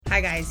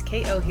Hi guys,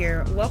 KO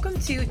here. Welcome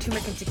to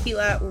Turmeric and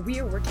Tequila, where we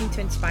are working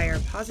to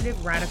inspire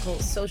positive, radical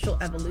social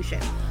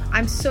evolution.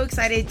 I'm so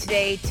excited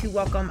today to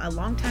welcome a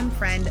longtime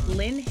friend,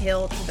 Lin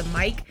Hill, to the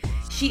mic.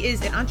 She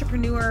is an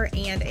entrepreneur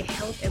and a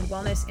health and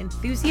wellness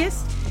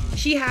enthusiast.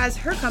 She has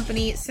her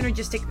company,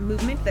 Synergistic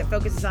Movement, that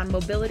focuses on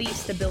mobility,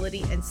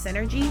 stability, and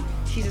synergy.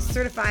 She's a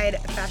certified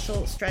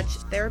fascial stretch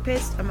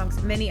therapist,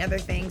 amongst many other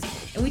things.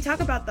 And we talk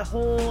about the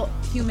whole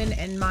human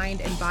and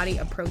mind and body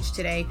approach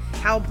today,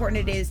 how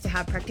important it is to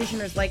have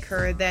practitioners like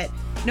her that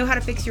know how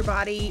to fix your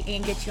body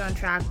and get you on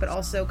track, but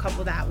also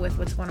couple that with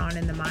what's going on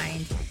in the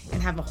mind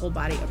and have a whole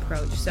body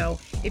approach. So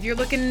if you're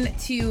looking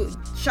to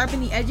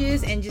sharpen the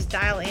edges and just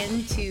dial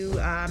into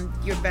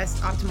your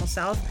best optimal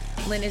self,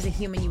 Lin is a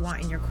human you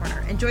want in your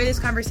corner. Enjoy this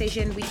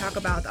conversation. We talk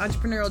about the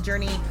entrepreneurial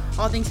journey,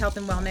 all things health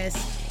and wellness,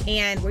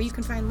 and where you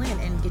can find Lin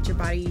and get your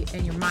body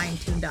and your mind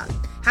tuned up.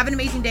 Have an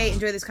amazing day.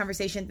 Enjoy this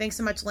conversation. Thanks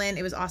so much, Lin.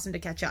 It was awesome to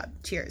catch up.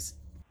 Cheers.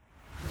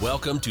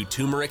 Welcome to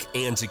Turmeric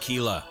and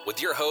Tequila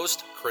with your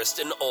host,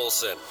 Kristen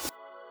Olson.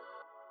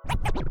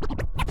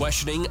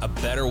 Questioning a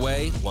better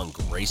way, one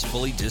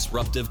gracefully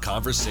disruptive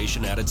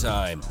conversation at a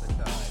time.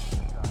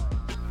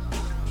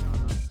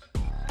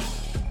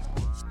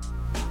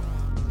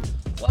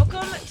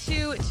 Welcome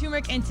to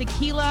Turmeric and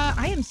Tequila.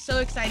 I am so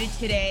excited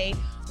today.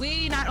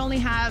 We not only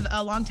have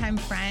a longtime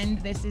friend,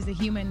 this is a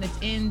human that's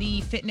in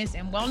the fitness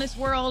and wellness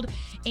world,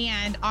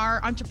 and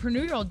our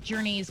entrepreneurial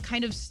journeys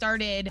kind of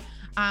started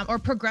or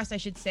progressed, I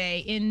should say,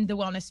 in the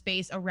wellness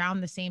space around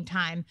the same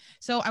time.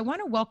 So I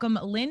want to welcome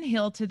Lin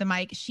Hill to the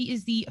mic. She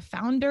is the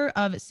founder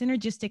of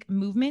Synergistic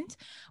Movement,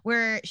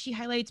 where she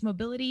highlights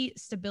mobility,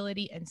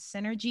 stability, and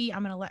synergy.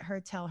 I'm going to let her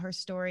tell her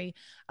story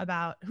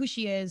about who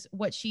she is,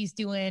 what she's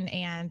doing,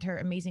 and her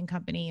amazing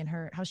company and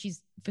how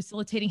she's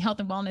facilitating health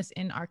and wellness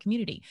in our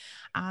community.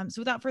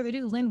 So without further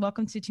ado, Lin,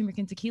 welcome to Turmeric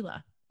and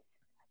Tequila.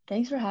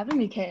 Thanks for having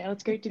me, KO.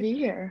 It's great to be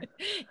here.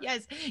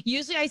 Yes.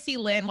 Usually I see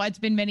Lin, well, it's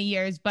been many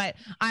years, but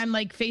I'm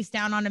like face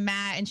down on a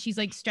mat and she's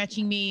like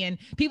stretching me, and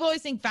people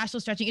always think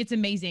fascial stretching. It's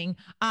amazing.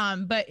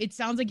 But it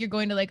sounds like you're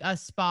going to like a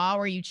spa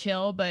where you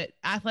chill, but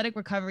athletic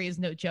recovery is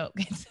no joke.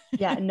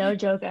 Yeah, no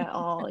joke at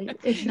all.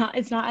 It's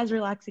not as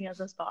relaxing as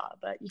a spa,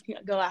 but you can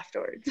go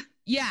afterwards.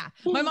 Yeah.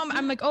 My mom,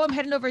 I'm like, oh, I'm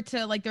heading over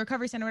to like the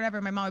recovery center or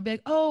whatever. My mom would be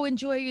like, oh,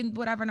 enjoy and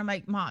whatever. And I'm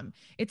like, Mom,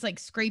 it's like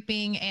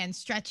scraping and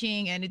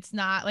stretching, and it's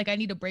not like I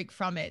need a break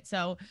from it.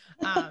 So,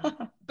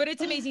 but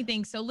it's amazing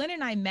thing. So Lin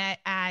and I met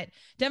at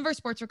Denver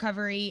Sports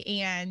Recovery,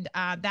 and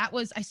I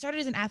started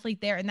as an athlete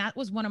there, and that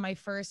was one of my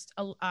first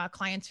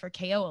clients for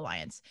KO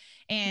Alliance.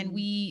 And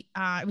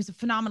it was a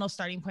phenomenal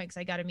starting point because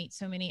I got to meet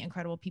so many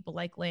incredible people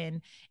like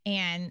Lin,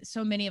 and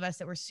so many of us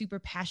that were super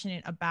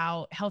passionate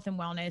about health and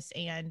wellness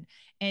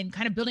and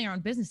kind of building our own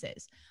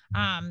businesses.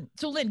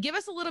 So Lin, give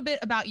us a little bit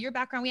about your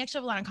background. We actually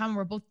have a lot in common.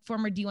 We're both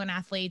former D1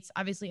 athletes,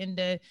 obviously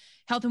into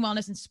health and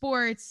wellness and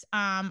sports.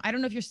 I don't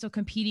know if you're still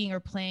competing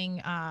or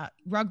playing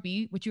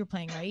rugby, which you were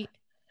playing, right?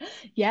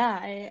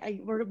 Yeah,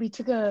 we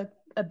took a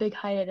big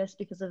hiatus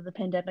because of the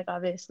pandemic,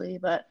 obviously,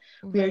 but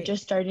we are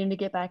just starting to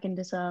get back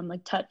into some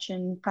like touch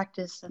and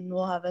practice, and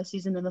we'll have a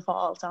season in the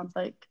fall, it sounds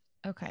like.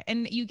 Okay.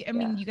 And you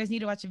guys need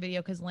to watch the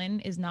video because Lin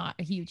is not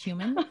a huge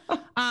human.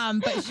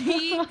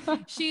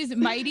 But she's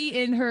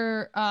mighty in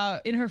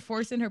her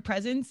force and her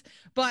presence,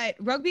 but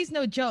rugby's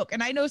no joke.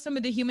 And I know some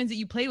of the humans that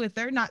you play with,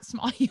 they're not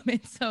small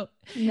humans. So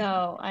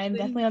no, I'm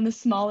definitely on the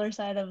smaller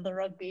side of the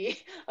rugby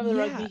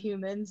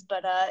humans,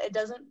 but it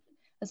doesn't,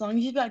 as long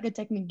as you've got good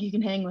technique, you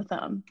can hang with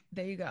them.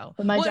 There you go.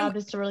 But my job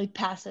is to really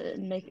pass it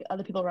and make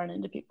other people run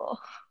into people.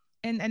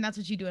 And that's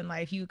what you do in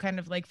life. You kind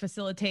of like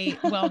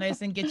facilitate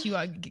wellness and get you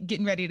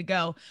getting ready to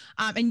go.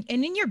 And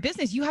in your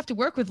business, you have to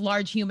work with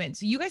large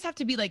humans. So you guys have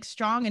to be like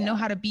strong and know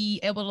how to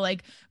be able to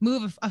like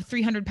move a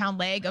 300-pound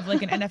leg of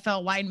like an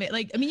NFL lineman.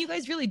 Like, I mean, you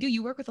guys really do.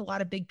 You work with a lot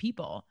of big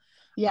people.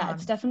 Yeah,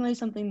 it's definitely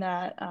something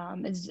that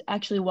is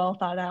actually well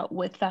thought out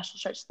with fascial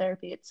stretch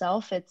therapy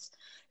itself. It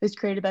was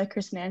created by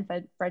Kristen Ann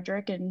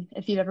Frederick, and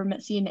if you've ever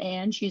seen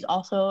Ann, she's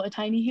also a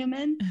tiny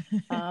human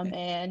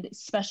and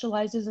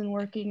specializes in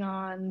working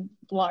on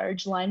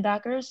large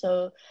linebackers.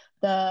 So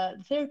the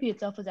therapy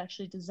itself was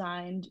actually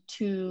designed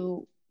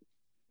to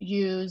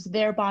use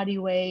their body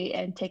weight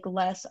and take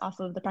less off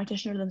of the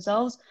practitioner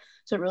themselves.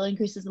 So it really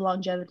increases the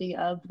longevity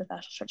of the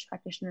fascial stretch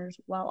practitioners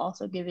while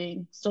also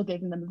still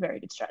giving them a very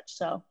good stretch.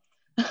 So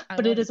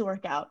but it is a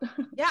workout.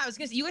 Yeah, I was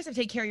gonna say, you guys have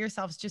to take care of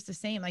yourselves just the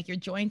same, like your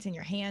joints and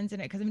your hands in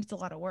it, because I mean it's a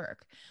lot of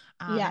work.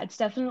 Yeah, it's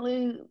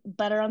definitely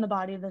better on the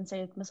body than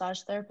say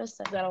massage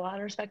therapists. I've got a lot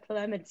of respect for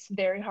them. It's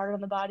very hard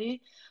on the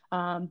body,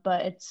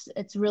 but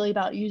it's really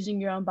about using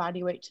your own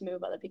body weight to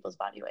move other people's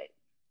body weight.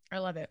 I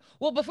love it.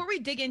 Well, before we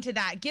dig into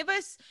that, give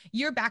us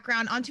your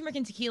background on turmeric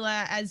and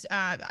tequila. As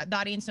the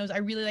audience knows, I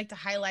really like to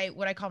highlight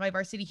what I call my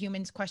varsity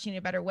humans questioning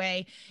a better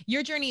way.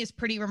 Your journey is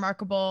pretty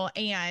remarkable,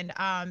 and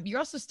you're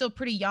also still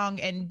pretty young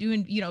and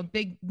doing,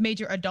 big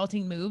major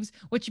adulting moves,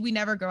 which we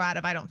never grow out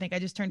of. I don't think. I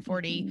just turned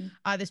 40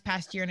 this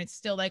past year, and it's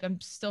still like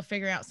I'm still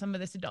figuring out some of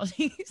this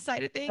adulting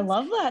side of I things.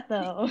 love that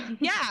though.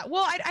 Yeah.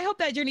 Well, I hope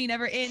that journey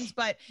never ends,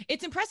 but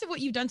it's impressive what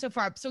you've done so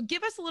far. So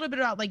give us a little bit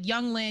about like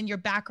young Lin, your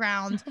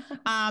background,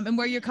 and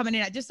where you're coming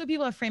in at, just so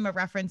people have frame of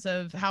reference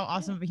of how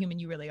awesome of a human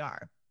you really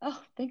are.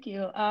 Oh, thank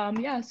you.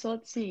 Yeah, so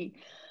let's see.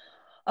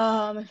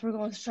 If we're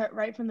going to start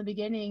right from the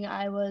beginning,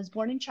 I was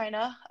born in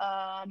China.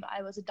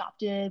 I was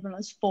adopted when I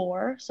was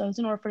 4. So I was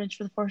in orphanage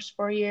for the first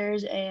 4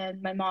 years,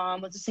 and my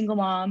mom was a single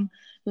mom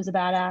who was a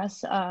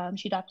badass.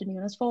 She adopted me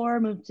when I was 4,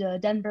 moved to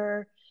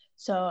Denver.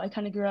 So I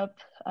kind of grew up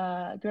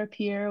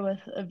here with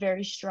a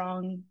very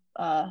strong,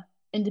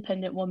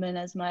 independent woman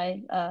as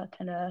my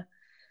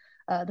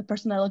the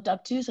person I looked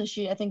up to. So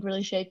she, I think,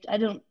 really shaped. I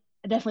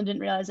definitely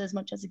didn't realize as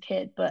much as a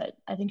kid, but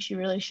I think she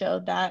really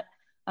showed that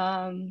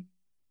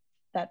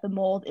that the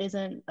mold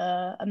isn't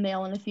a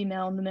male and a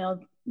female, and the male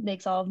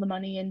makes all of the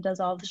money and does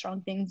all of the strong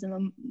things,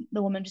 and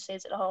the woman just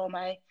stays at home.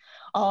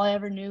 All I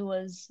ever knew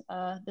was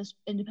this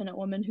independent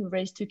woman who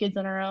raised 2 kids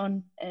on her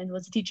own and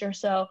was a teacher.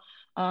 So,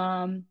 so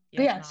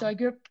I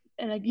grew up,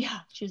 and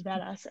she was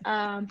badass.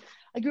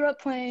 I grew up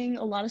playing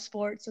a lot of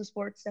sports, so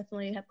sports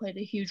definitely have played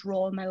a huge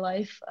role in my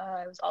life.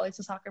 I was always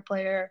a soccer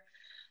player.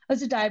 I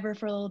was a diver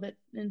for a little bit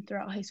and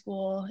throughout high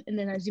school, and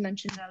then, as you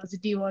mentioned, I was a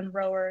D1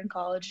 rower in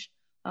college.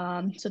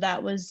 So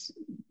that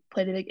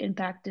played a big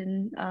impact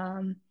in,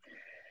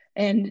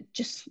 and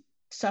just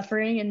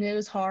suffering, and it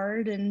was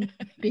hard, and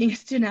being a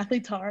student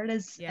athlete's hard,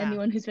 as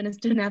anyone who's been a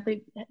student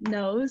athlete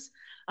knows.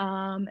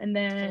 And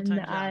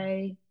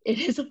then it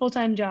is a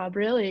full-time job,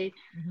 really.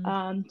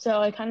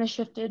 So I kind of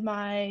shifted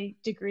my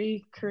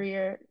degree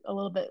career a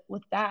little bit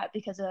with that,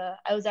 because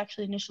I was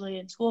actually initially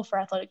in school for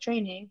athletic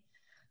training,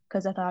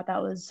 because I thought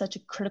that was such a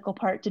critical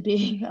part to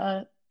being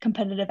a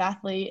competitive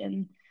athlete.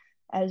 And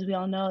as we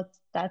all know,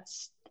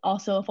 that's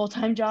also a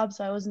full-time job.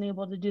 So I wasn't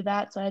able to do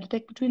that. So I had to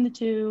pick between the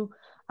two.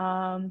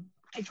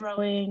 Picked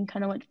rowing,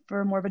 kind of went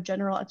for more of a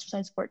general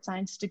exercise sports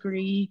science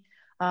degree.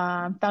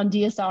 Found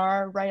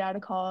DSR right out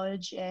of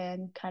college,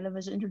 and kind of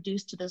was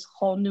introduced to this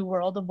whole new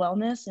world of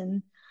wellness.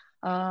 And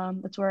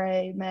that's where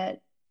I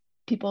met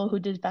people who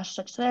did fascial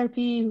stretch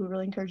therapy, who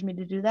really encouraged me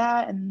to do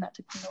that. And that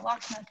took me to the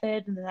Lokte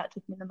Method, and then that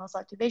took me to muscle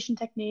activation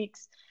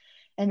techniques.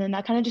 And then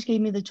that kind of just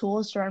gave me the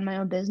tools to run my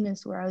own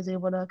business, where I was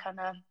able to kind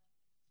of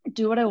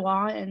do what I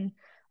want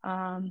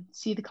and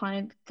see the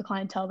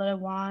clientele that I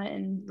want,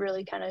 and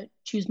really kind of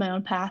choose my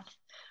own path,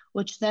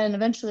 which then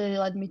eventually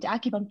led me to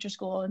acupuncture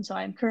school. And so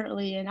I'm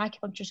currently in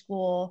acupuncture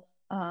school,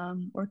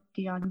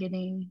 working on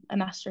getting a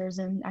master's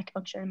in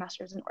acupuncture and a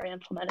master's in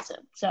Oriental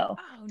Medicine. So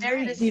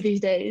very busy these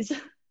days.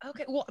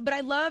 Okay. Well, but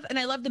I love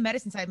the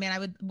medicine side,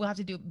 man. We'll have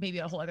to do maybe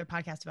a whole other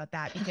podcast about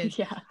that, because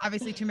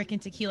obviously turmeric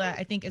and tequila,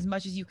 I think as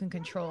much as you can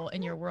control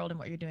in your world and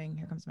what you're doing,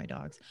 here comes my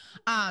dogs.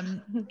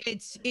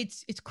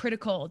 It's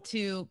critical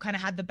to kind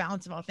of have the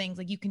balance of all things.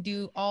 Like, you can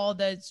do all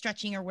the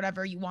stretching or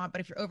whatever you want, but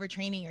if you're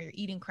overtraining or you're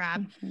eating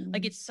crap,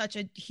 like, it's such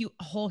a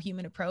whole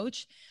human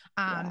approach.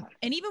 And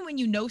even when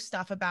you know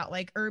stuff about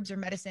like herbs or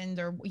medicines,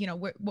 or,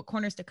 what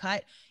corners to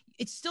cut,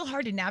 it's still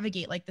hard to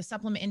navigate like the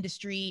supplement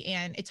industry,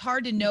 and it's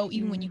hard to know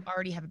even when you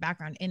already have a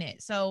background in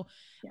it. So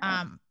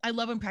I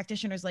love when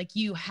practitioners like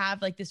you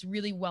have like this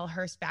really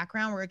well-rehearsed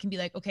background, where it can be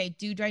like, okay,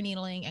 do dry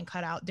needling and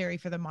cut out dairy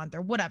for the month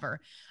or whatever.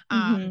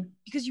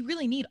 Because you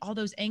really need all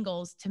those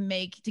angles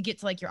to get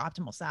to like your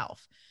optimal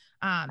self.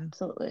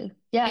 Absolutely.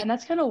 Yeah. And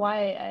that's kind of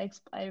why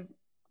I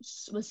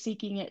was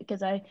seeking it,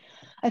 because I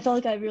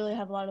felt like I really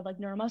have a lot of like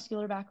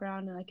neuromuscular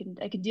background, and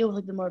I can deal with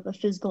like the more of the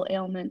physical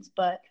ailments,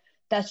 but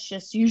that's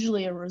just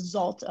usually a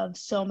result of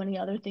so many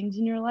other things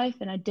in your life.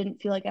 And I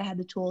didn't feel like I had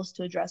the tools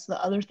to address the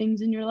other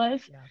things in your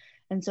life.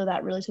 And so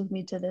that really took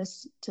me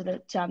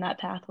down that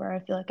path, where I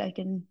feel like I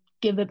can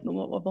give it a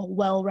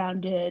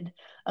well-rounded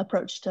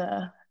approach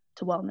to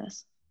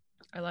wellness.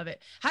 I love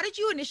it. How did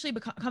you initially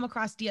come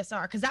across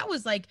DSR?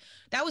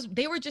 Because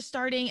they were just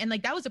starting, and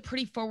like that was a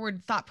pretty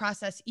forward thought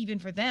process even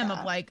for them,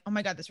 of like, oh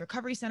my God, this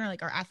recovery center,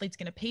 like our athlete's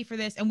going to pay for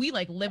this. And we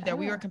like lived there.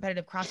 We were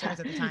competitive crossovers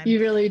at the time. You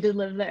really did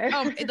live there.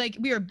 Like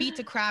we were beat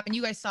to crap, and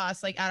you guys saw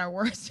us like at our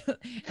worst. And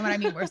when I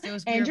mean worst, it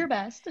was your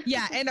best.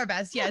 Yeah, and our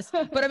best, yes.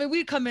 But I mean,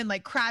 we'd come in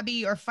like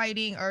crabby or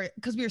fighting, or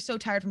because we were so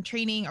tired from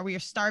training, or we were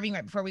starving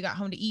right before we got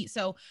home to eat.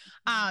 So,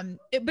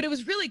 but it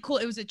was really cool.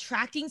 It was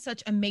attracting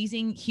such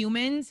amazing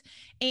humans,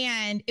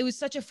 and it was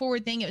such a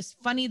forward thing. It was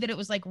funny that it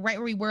was like right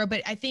where we were,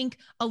 but I think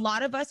a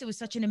lot of us, it was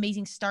such an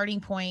amazing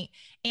starting point,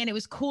 and it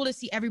was cool to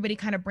see everybody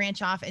kind of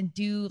branch off and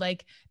do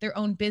like their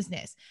own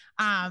business.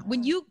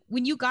 When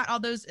you got all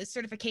those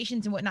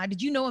certifications and whatnot,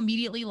 did you know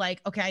immediately like,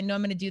 okay, I know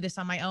I'm going to do this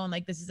on my own,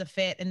 like this is a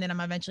fit, and then I'm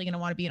eventually going to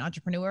want to be an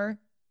entrepreneur?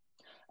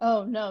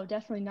 Oh no,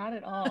 definitely not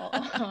at all.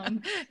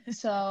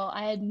 So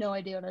I had no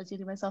idea what I was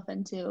getting myself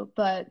into,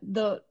 but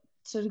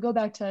so to go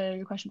back to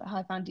your question about how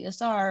I found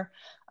DSR,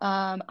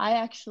 I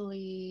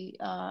actually,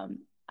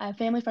 a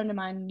family friend of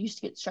mine used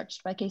to get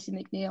stretched by Casey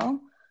McNeil.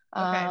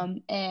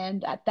 Okay.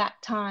 And at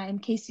that time,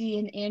 Casey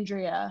and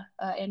Andrea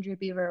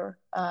Beaver,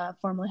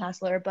 formerly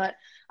Hassler, but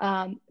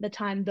the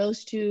time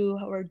those two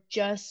were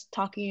just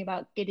talking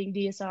about getting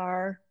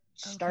DSR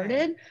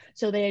started. Okay.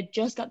 So they had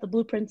just got the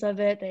blueprints of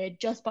it. They had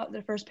just bought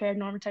their first pair of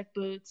Normatec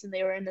boots, and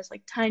they were in this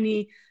like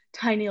tiny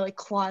like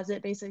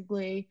closet,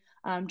 basically,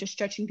 just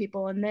stretching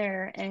people in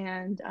there.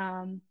 And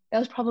that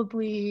was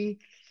probably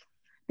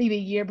maybe a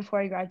year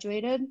before I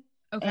graduated.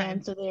 Okay.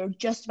 And so they were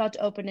just about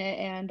to open it.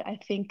 And I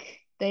think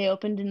they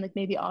opened in like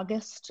maybe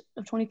August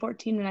of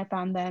 2014. And I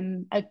found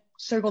them, I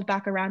circled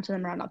back around to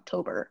them around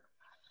October.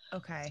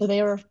 Okay. So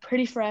they were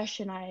pretty fresh.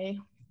 And I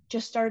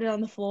just started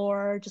on the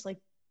floor, just like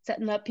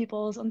setting up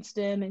people's on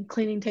stim and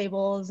cleaning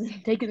tables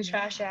and taking the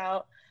trash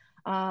out.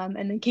 And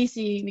then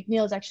Casey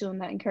McNeil is actually the one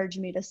that encouraged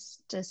me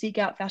to seek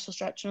out Fascial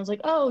Stretch. And I was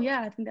like, oh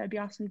yeah, I think that'd be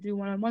awesome to do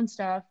one-on-one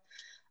stuff.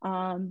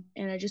 And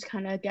I just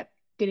kind of kept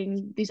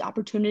getting these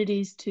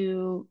opportunities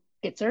to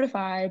get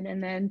certified.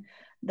 And then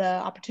the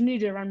opportunity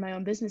to run my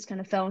own business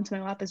kind of fell into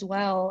my lap as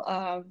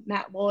well.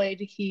 Matt Lloyd,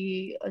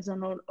 he is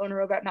an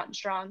owner over at Mountain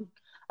Strong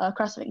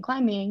CrossFit and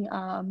Climbing.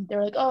 They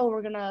were like, oh,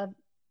 we're going to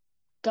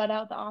gut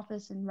out the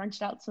office and wrench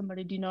it out to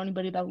somebody. Do you know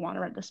anybody that would want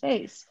to rent the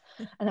space?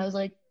 And I was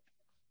like,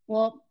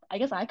 well, I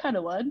guess I kind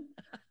of would.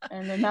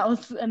 And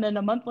then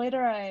a month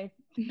later, I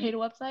made a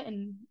website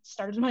and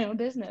started my own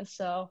business.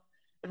 So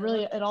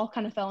it all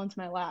kind of fell into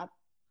my lap.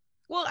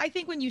 Well, I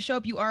think when you show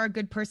up, you are a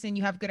good person,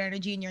 you have good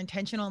energy, and you're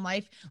intentional in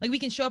life. Like we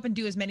can show up and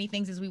do as many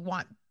things as we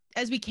want,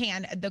 as we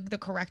can, the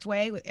correct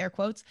way, with air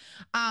quotes.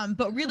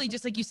 But really,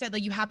 just like you said,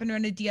 like you happen to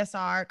run a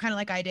DSR, kind of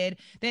like I did.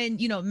 Then,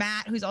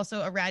 Matt, who's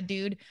also a rad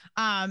dude,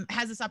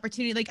 has this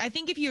opportunity. Like, I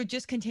think if you're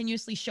just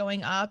continuously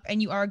showing up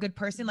and you are a good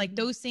person, like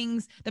those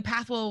things, the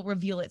path will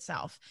reveal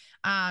itself.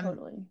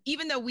 Totally.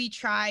 Even though we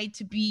try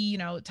to be,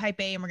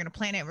 type A and we're going to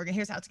plan it,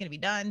 here's how it's going to be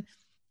done.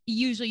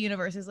 Usually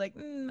universe is like,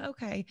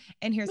 okay.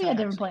 And here's we had a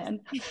different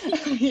plan.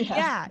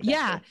 Yeah.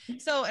 Exactly.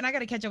 So, and I got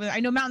to catch up with it. I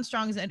know Mountain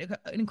Strong is an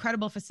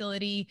incredible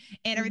facility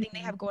and everything they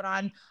have going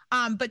on.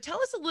 But tell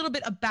us a little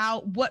bit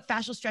about what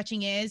fascial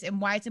stretching is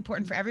and why it's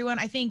important for everyone.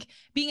 I think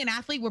being an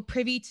athlete, we're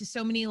privy to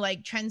so many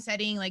like trend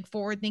setting, like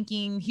forward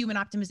thinking, human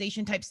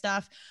optimization type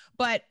stuff.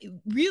 But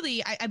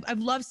really, I've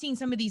loved seeing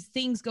some of these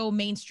things go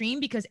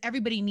mainstream because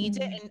everybody needs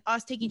it. And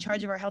us taking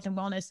charge of our health and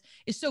wellness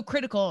is so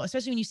critical,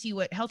 especially when you see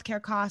what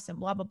healthcare costs and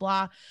blah, blah,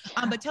 blah.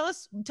 But tell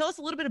us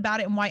a little bit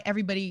about it and why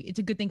it's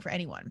a good thing for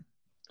anyone.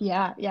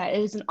 Yeah, it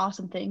is an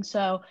awesome thing.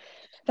 So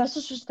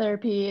fascial stretch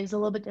therapy is a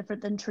little bit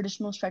different than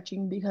traditional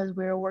stretching because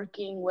we're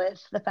working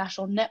with the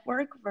fascial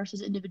network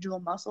versus individual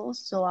muscles.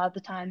 So a lot of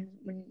the time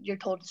when you're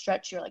told to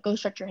stretch, you're like, go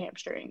stretch your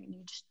hamstring, and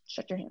you just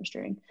stretch your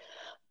hamstring.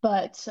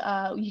 But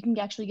you can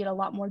actually get a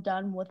lot more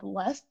done with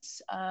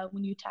less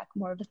when you attack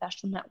more of the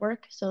fascial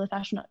network. So the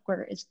fascial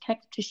network is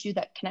connective tissue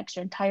that connects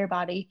your entire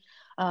body,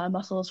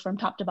 muscles from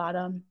top to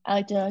bottom. I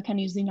like to kind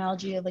of use the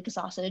analogy of like a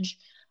sausage.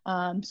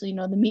 So,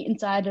 the meat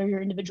inside are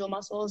your individual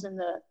muscles, and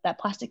that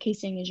plastic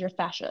casing is your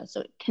fascia. So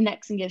it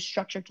connects and gives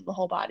structure to the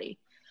whole body.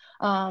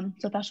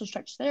 So fascial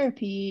stretch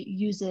therapy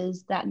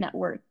uses that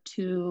network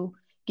to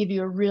give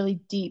you a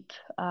really deep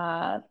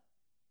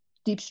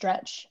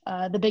stretch.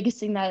 The biggest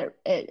thing that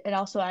it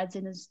also adds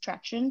in is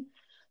traction.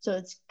 So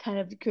it's kind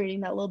of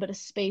creating that little bit of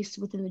space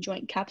within the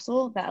joint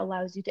capsule that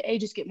allows you to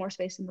just get more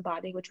space in the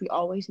body, which we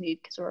always need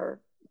because we're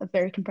a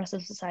very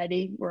compressive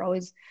society. We're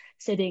always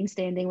sitting,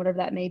 standing, whatever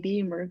that may be,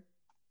 and we're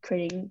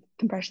creating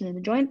compression in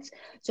the joints.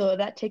 So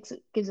that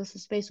gives us a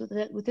space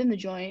within the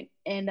joint,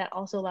 and that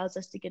also allows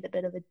us to get a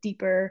bit of a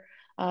deeper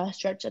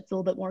stretch that's a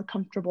little bit more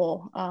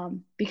comfortable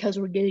because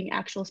we're getting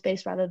actual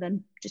space rather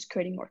than just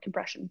creating more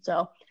compression.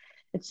 So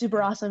it's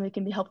super awesome. It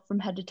can be helpful from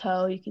head to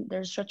toe.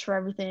 There's a stretch for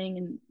everything,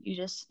 and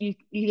you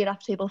get off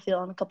the table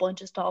feeling a couple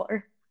inches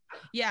taller.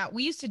 Yeah,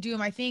 we used to do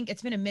them. I think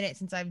it's been a minute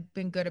since I've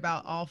been good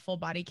about all full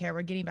body care.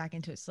 We're getting back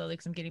into it slowly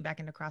because I'm getting back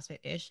into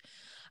CrossFit-ish.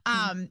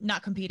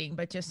 Not competing,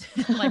 but just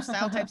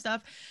lifestyle type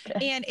stuff.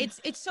 Okay. And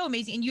it's so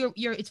amazing. And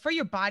it's for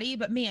your body,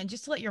 but man,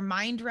 just to let your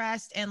mind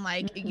rest and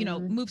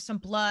move some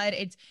blood.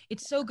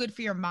 It's so good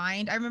for your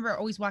mind. I remember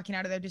always walking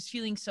out of there just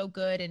feeling so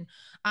good. And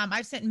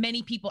I've sent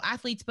many people,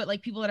 athletes, but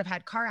like people that have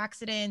had car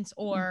accidents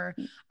or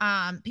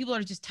people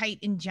that are just tight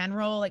in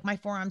general. Like my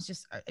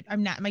forearms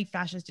my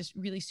fascia is just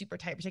really super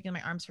tight,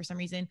 particularly my arms for some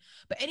reason.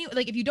 But anyway,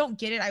 like if you don't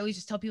get it, I always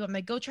just tell people, I'm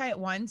like, go try it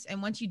once.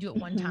 And once you do it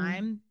one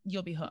time,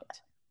 you'll be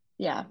hooked.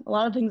 Yeah, a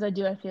lot of things I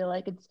do, I feel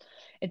like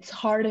it's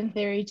hard in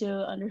theory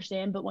to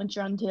understand, but once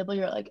you're on the table,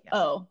 you're like,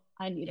 oh,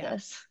 I need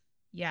this.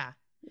 Yeah.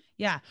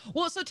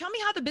 Well, so tell me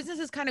how the business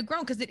has kind of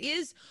grown, because it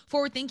is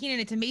forward thinking,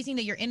 and it's amazing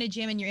that you're in a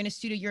gym and you're in a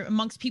studio, you're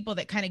amongst people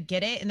that kind of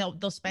get it, and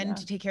they'll spend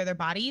to take care of their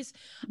bodies.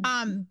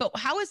 But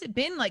how has it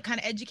been like kind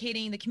of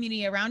educating the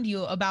community around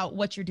you about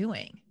what you're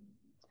doing?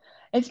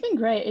 It's been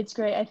great. It's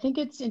great. I think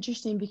it's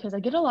interesting because I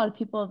get a lot of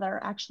people that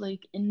are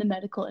actually in the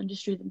medical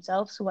industry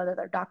themselves. So whether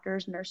they're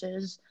doctors,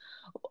 nurses,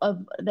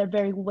 they're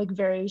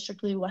very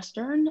strictly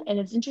Western. And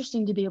it's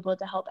interesting to be able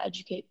to help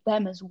educate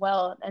them as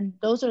well. And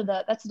that's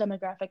the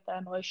demographic that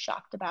I'm always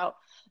shocked about.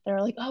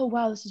 They're like, oh,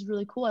 wow, this is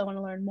really cool. I want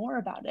to learn more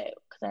about it.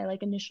 Because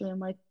initially I'm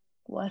like,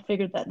 well, I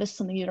figured that this is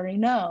something you'd already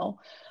know.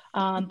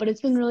 But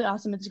it's been really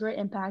awesome. It's a great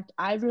impact.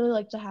 I really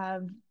like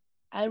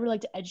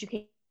to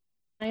educate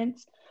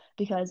clients,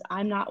 because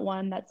I'm not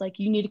one that's like,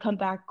 you need to come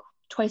back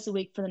twice a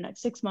week for the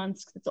next 6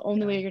 months, because it's the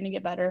only way you're going to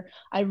get better.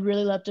 I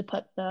really love to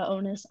put the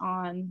onus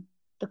on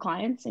the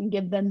clients and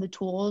give them the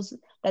tools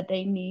that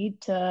they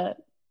need to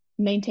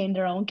maintain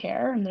their own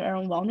care and their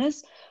own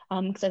wellness.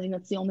 Because I think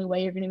that's the only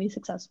way you're going to be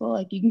successful.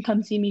 Like, you can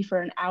come see me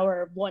for an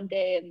hour one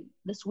day and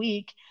this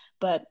week,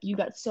 but you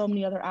got so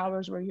many other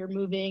hours where you're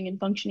moving and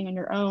functioning on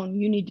your own.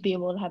 You need to be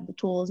able to have the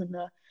tools and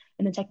the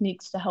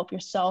techniques to help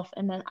yourself.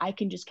 And then I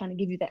can just kind of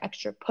give you the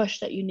extra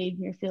push that you need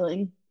when you're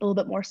feeling a little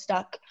bit more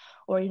stuck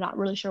or you're not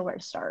really sure where to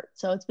start.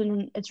 So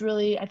it's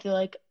really, I feel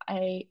like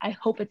I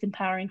hope it's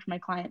empowering for my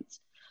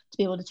clients to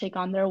be able to take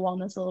on their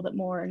wellness a little bit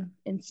more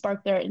and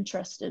spark their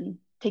interest in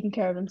taking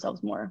care of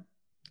themselves more.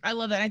 I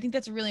love that. I think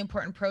that's a really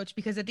important approach,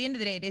 because at the end of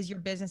the day, it is your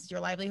business, it's your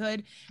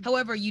livelihood.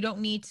 However, you don't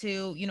need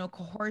to,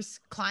 coerce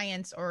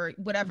clients or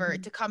whatever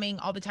to coming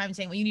all the time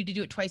saying, well, you need to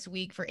do it twice a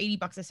week for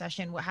 $80 a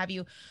session, what have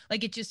you.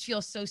 Like, it just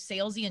feels so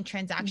salesy and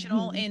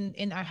transactional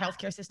in our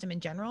healthcare system in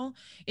general.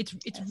 It's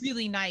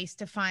really nice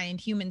to find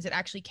humans that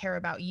actually care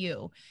about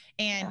you.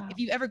 And if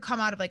you ever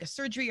come out of like a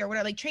surgery or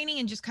whatever, like training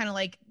and just kind of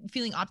like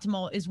feeling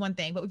optimal is one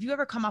thing. But if you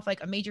ever come off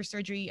like a major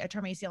surgery, I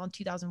tore my ACL in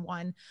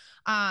 2001,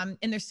 and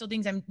there's still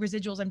things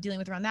residuals I'm dealing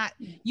with around that,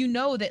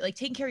 that like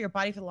taking care of your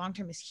body for the long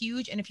term is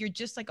huge. And if you're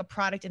just like a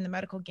product in the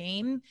medical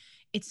game,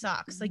 it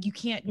sucks. Like, you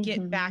can't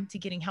get back to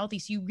getting healthy.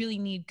 So you really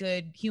need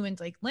good humans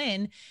like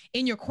Lin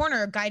in your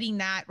corner guiding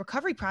that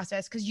recovery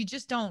process, because you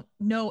just don't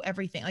know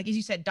everything. Like, as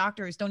you said,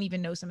 doctors don't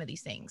even know some of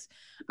these things.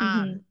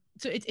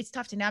 So it's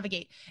tough to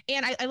navigate.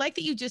 And I like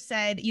that you just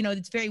said,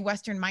 it's very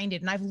Western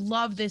minded. And I've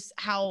loved this,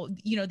 how,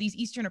 these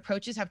Eastern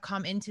approaches have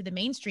come into the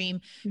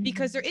mainstream,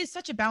 because there is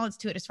such a balance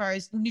to it as far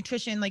as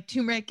nutrition, like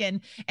turmeric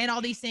and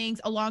all these things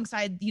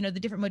alongside, the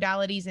different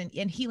modalities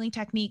and healing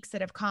techniques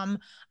that have come,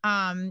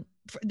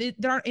 that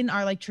aren't in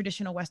our like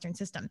traditional Western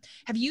system.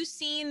 Have you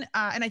seen,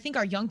 and I think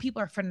our young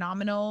people are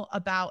phenomenal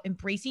about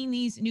embracing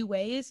these new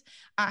ways.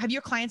 Have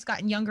your clients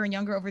gotten younger and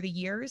younger over the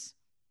years?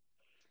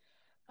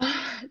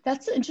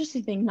 That's the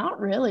interesting thing. Not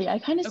really. I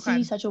kind of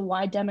see such a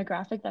wide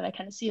demographic that I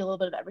kind of see a little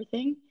bit of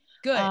everything.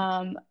 Good.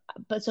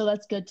 But so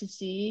that's good to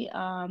see.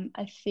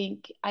 I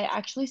think I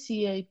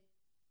actually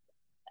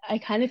I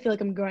kind of feel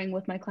like I'm growing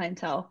with my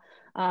clientele.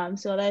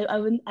 So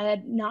I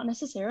had not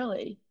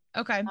necessarily.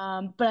 Okay.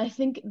 But I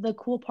think the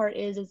cool part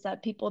is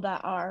that people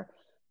that are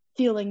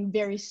feeling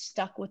very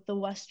stuck with the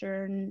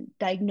Western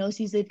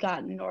diagnoses they've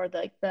gotten, or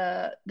they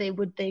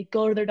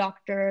go to their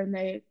doctor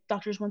and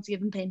doctors want to give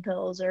them pain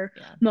pills or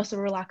muscle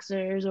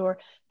relaxers, or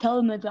tell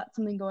them they've got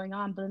something going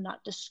on, but not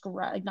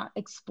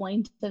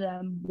explain to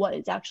them what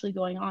is actually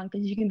going on.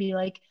 Because you can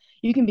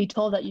be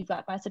told that you've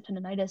got bicep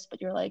tendonitis, but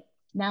you're like,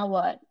 now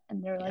what?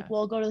 And they're like,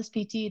 well, go to this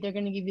PT. They're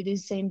going to give you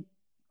these same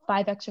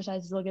 5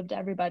 exercises they'll give to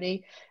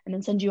everybody and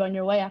then send you on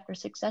your way after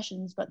 6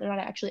 sessions, but they're not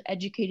actually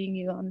educating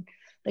you on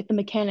like the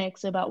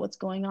mechanics about what's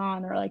going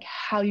on, or like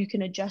how you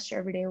can adjust your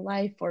everyday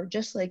life, or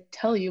just like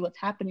tell you what's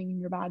happening in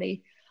your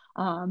body.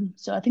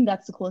 So I think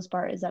that's the coolest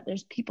part, is that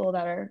there's people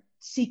that are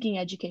seeking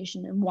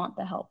education and want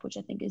the help, which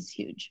I think is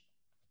huge.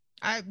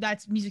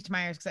 That's music to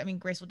my ears, because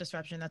graceful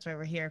disruption, that's why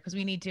we're here, because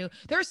we need to.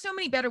 There are so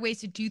many better ways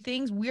to do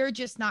things. We're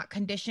just not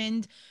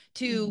conditioned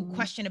to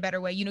question a better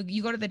way.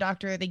 You go to the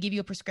doctor, they give you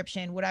a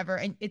prescription, whatever,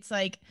 and it's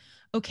like,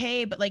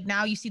 okay, but like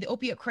now you see the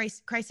opiate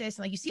crisis, and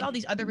like you see all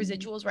these other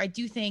residuals, where I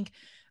do think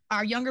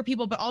our younger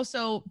people, but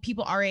also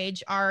people our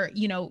age, are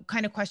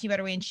kind of questioning a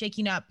better way and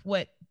shaking up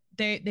what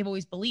they've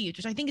always believed,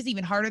 which I think is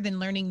even harder than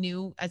learning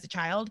new as a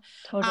child.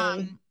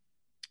 Totally.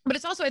 But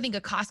it's also, I think,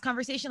 a cost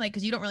conversation, like,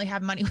 because you don't really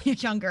have money when you're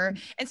younger.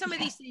 And some of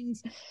these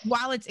things,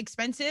 while it's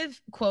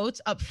expensive, quotes,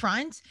 up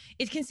front,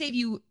 it can save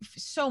you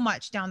so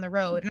much down the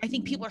road. And I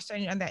think people are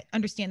starting to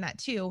understand that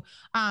too.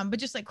 But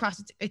just like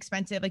it's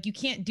expensive. Like, you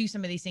can't do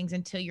some of these things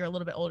until you're a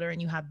little bit older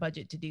and you have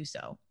budget to do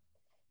so.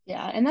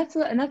 Yeah. And that's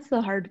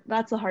the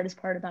hardest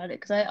part about it.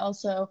 Cause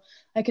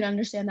I can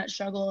understand that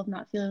struggle of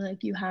not feeling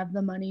like you have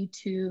the money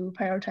to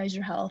prioritize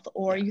your health,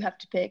 or you have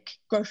to pick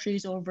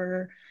groceries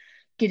over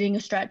getting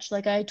a stretch.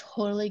 Like, I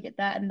totally get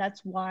that. And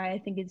that's why I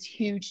think it's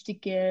huge to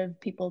give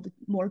people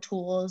more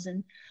tools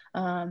and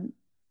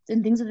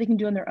things that they can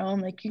do on their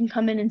own. Like, you can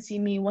come in and see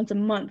me once a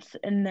month,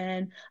 and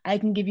then I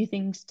can give you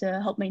things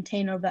to help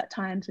maintain over that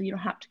time, so you don't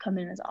have to come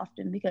in as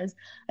often. Because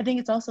I think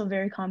it's also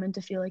very common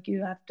to feel like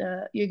you're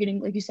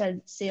getting, like you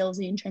said,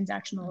 salesy and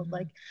transactional, of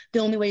like, the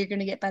only way you're going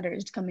to get better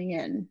is coming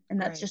in.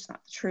 And that's just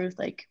not the truth.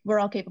 Like, we're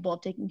all capable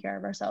of taking care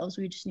of ourselves.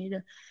 We just need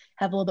to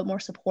have a little bit more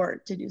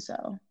support to do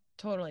so.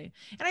 Totally.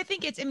 And I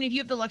think I mean, if you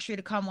have the luxury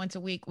to come once a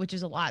week, which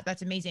is a lot,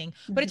 that's amazing.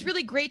 But it's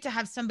really great to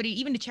have somebody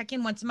even to check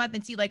in once a month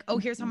and see like, oh,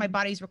 here's how my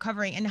body's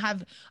recovering, and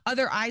have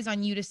other eyes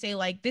on you to say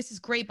like, this is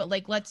great, but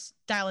like, let's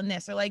dial in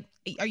this, or like,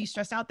 are you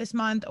stressed out this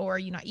month, or are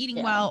you not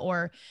eating well?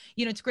 Or,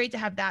 you know, it's great to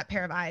have that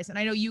pair of eyes. And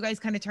I know you guys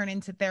kind of turn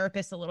into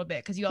therapists a little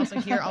bit because you also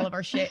hear all of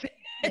our shit.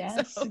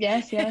 Yes,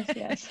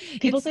 yes.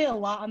 People say a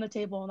lot on the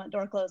table when that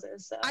door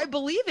closes. So. I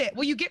believe it.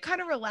 Well, you get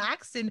kind of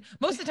relaxed, and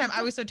most of the time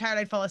I was so tired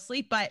I'd fall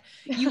asleep, but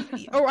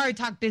or I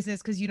talk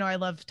business because, you know, I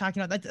love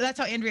talking about that. That's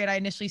how Andrea and I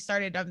initially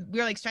started. We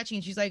were like stretching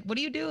and she's like, what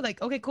do you do?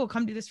 Like, okay, cool.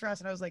 Come do this for us.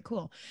 And I was like,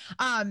 cool.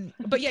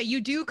 But yeah,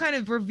 you do kind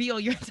of reveal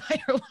your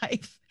entire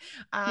life.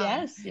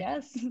 Yes.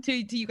 To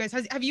you guys.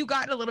 Have you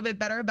gotten a little bit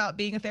better about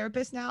being a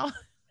therapist now?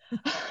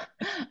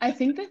 I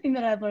think the thing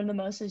that I've learned the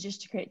most is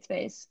just to create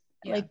space.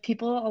 Yeah.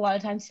 Like a lot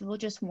of times people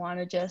just want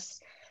to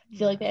just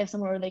feel like they have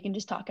somewhere where they can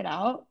just talk it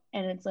out.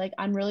 And it's like,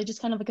 I'm really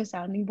just kind of like a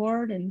sounding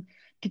board, and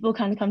people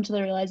kind of come to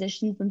the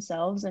realizations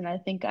themselves. And I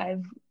think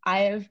and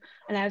I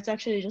was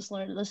actually just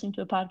listening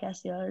to a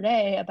podcast the other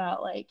day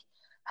about like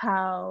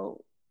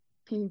how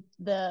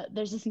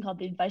there's this thing called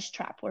the advice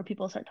trap, where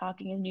people start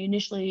talking and you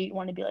initially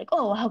want to be like,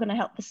 oh, how can I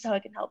help? This is how I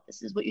can help.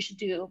 This is what you should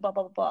do, blah,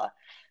 blah, blah, blah.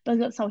 But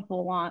that's not what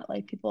people want.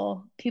 Like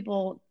people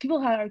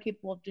are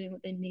capable of doing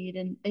what they need,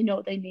 and they know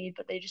what they need,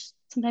 but they just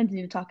sometimes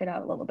need to talk it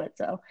out a little bit.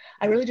 So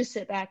I really just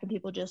sit back and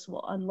people just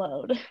will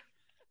unload.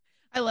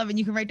 I love it.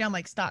 You can write down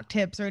like stock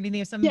tips or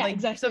anything. If some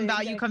some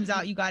value comes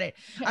out, you got it.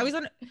 Yeah. I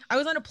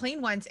was on a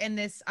plane once, and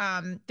this,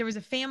 there was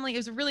a family. It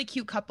was a really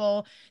cute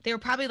couple. They were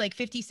probably like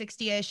 50,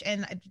 60-ish.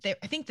 And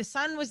I think the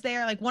son was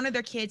there, like one of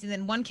their kids. And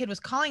then one kid was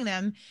calling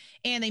them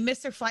and they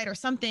missed their flight or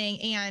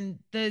something. And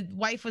the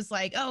wife was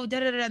like, oh,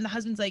 da, da, da. And the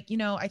husband's like, you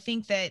know, I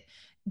think that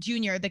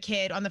Junior, the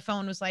kid on the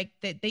phone, was like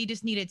that they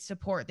just needed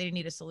support. They didn't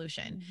need a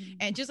solution.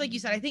 And just like you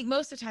said, I think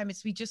most of the time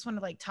we just want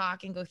to like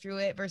talk and go through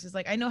it versus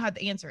like, I know how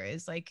the answer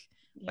is, like,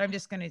 but I'm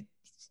just going to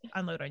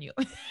unload on you.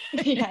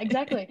 Yeah,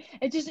 exactly.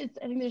 I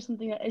think there's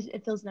something that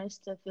it feels nice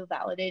to feel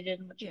validated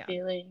in what you're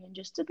feeling, and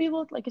just to be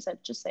able to, like I said,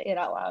 just say it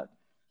out loud.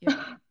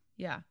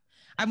 Yeah.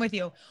 I'm with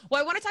you.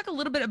 Well, I want to talk a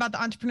little bit about the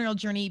entrepreneurial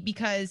journey,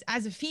 because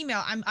as a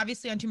female, I'm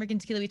obviously on Turmeric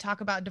and Tequila. We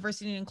talk about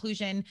diversity and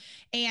inclusion,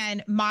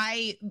 and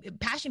my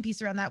passion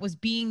piece around that was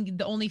being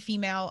the only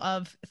female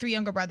of 3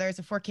 younger brothers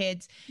of 4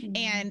 kids.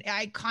 And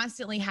I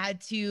constantly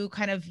had to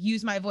kind of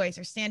use my voice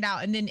or stand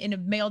out. And then in a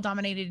male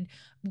dominated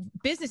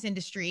business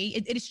industry,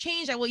 it has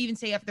changed, I will even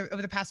say,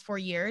 over the past 4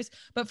 years,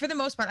 but for the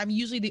most part, I'm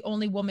usually the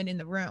only woman in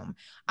the room.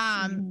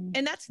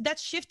 And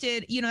that's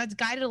shifted, you know, that's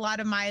guided a lot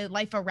of my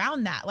life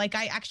around that. Like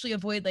I actually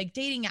avoid like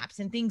dating apps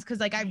and things, because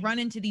like I run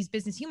into these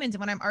business humans,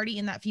 and when I'm already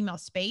in that female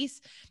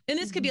space, and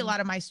this could be a lot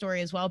of my story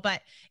as well,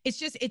 but it's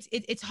just,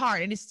 it's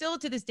hard. And it's still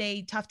to this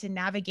day tough to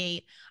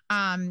navigate,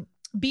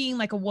 being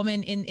like a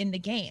woman in the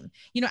game,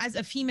 you know, as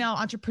a female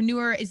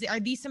entrepreneur. Are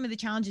these some of the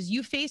challenges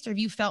you faced, or have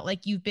you felt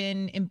like you've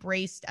been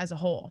embraced as a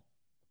whole?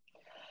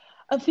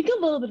 I think a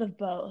little bit of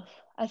both.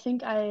 I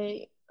think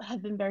I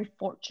have been very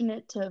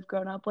fortunate to have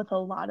grown up with a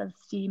lot of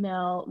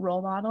female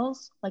role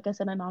models. Like I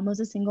said, my mom was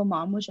a single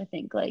mom, which I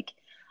think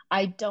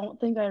I don't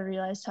think I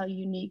realized how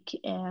unique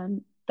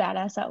and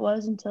badass that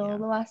was until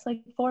the last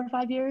like 4 or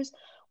 5 years,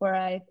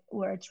 where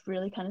it's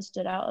really kind of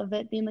stood out of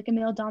it being like a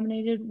male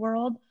dominated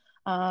world.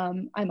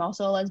 I'm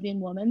also a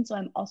lesbian woman, so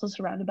I'm also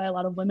surrounded by a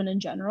lot of women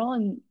in general,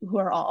 and who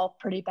are all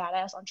pretty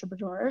badass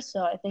entrepreneurs.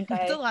 So I think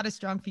it's a lot of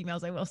strong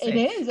females, I will say.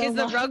 It is because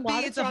the rugby,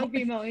 it's a whole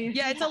female.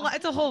 Yeah,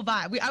 it's a whole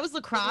vibe. I was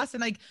lacrosse,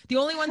 and like the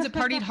only ones that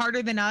partied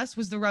harder than us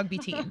was the rugby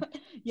team.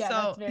 Yeah,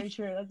 so. That's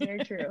very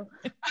true.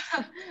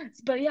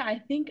 But yeah, I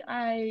think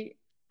I'm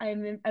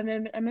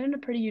in a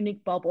pretty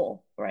unique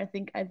bubble where I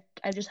think I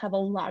just have a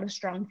lot of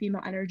strong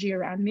female energy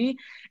around me.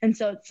 And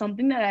so it's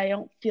something that I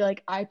don't feel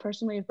like I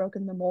personally have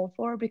broken the mold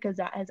for, because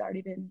that has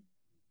already been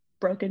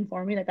broken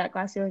for me. That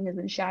glass ceiling has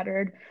been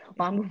shattered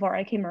long before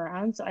I came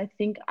around. So I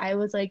think I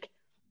was like,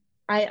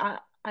 I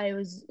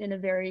was in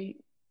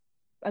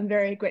I'm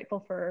very grateful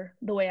for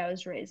the way I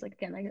was raised. Like,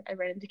 again, I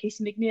ran into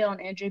Casey McNeil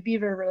and Andrea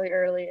Beaver really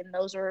early, and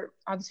those are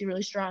obviously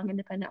really strong,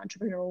 independent,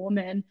 entrepreneurial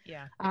women.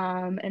 Yeah.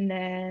 And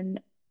then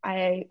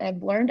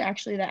I've learned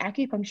actually that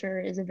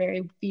acupuncture is a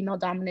very female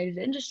dominated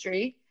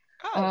industry.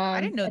 Oh, I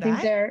didn't know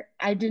that.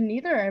 I didn't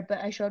either, but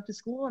I show up to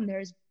school and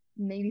there's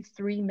maybe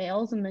 3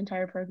 males in the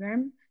entire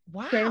program.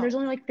 Wow. Granted, there's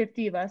only like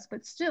 50 of us,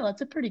 but still,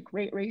 it's a pretty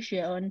great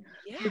ratio. And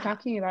we're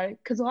talking about it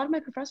because a lot of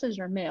my professors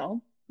are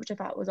male, which I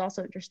thought was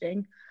also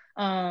interesting.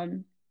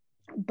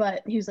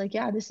 But he was like,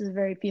 yeah, this is a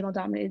very female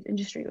dominated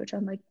industry, which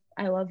I'm like,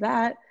 I love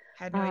that.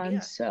 Had no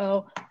idea.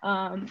 So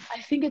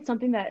I think it's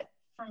something that,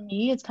 for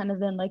me, it's kind of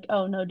been like,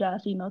 oh no, duh,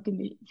 female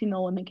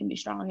women can be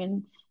strong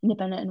and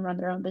independent and run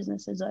their own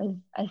businesses.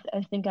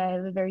 I think I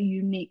have a very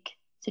unique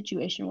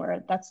situation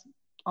where that's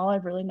all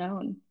I've really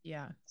known.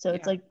 Yeah. So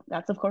it's like,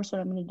 that's of course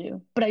what I'm going to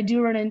do. But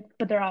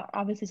but there are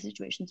obviously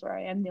situations where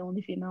I am the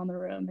only female in the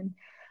room, and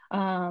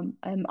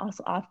I'm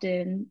also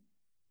often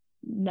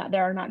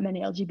there are not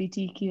many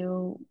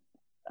LGBTQ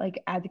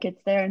like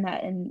advocates there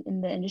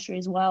in the industry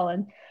as well.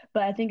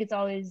 But I think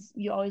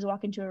you always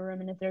walk into a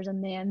room, and if there's a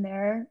man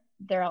there,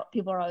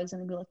 people are always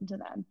going to be looking to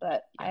them.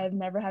 But I have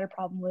never had a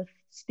problem with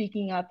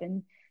speaking up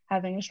and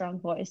having a strong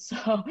voice.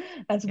 So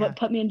that's what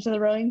put me into the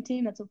rowing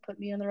team. That's what put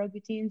me on the rugby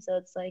team. So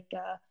it's like,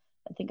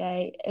 I think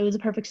it was a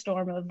perfect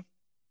storm of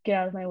get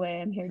out of my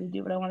way. I'm here to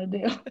do what I want to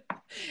do.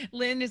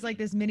 Lynn is like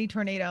this mini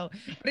tornado,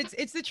 but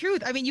it's the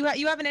truth. I mean, you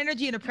have an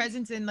energy and a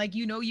presence, and like,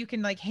 you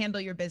can like handle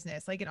your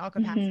business like in all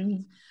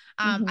capacities.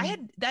 I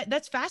had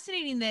that's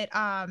fascinating that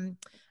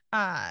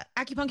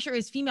acupuncture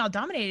is female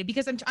dominated,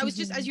 because I was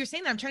just, as you're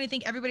saying that, I'm trying to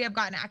think everybody I've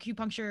gotten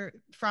acupuncture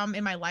from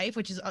in my life,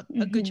 which is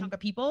a good chunk of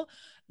people.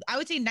 I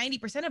would say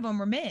 90% of them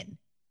were men.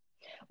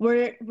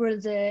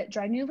 Was it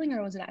dry needling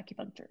or was it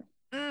acupuncture?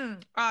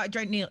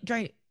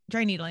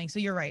 Dry needling. So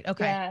you're right.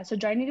 Okay. Yeah. So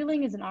dry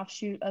needling is an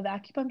offshoot of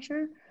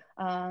acupuncture.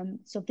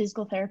 So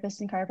physical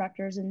therapists and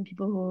chiropractors and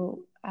people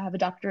who have a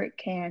doctorate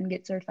can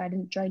get certified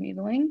in dry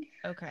needling.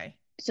 Okay.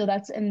 So so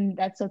it's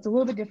a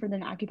little bit different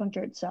than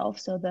acupuncture itself.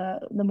 So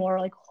the more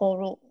like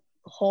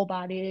whole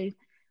body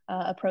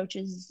approach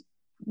is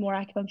more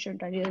acupuncture, and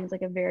dry needling is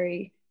like a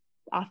very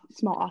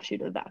small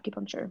offshoot of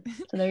acupuncture.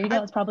 So there you go.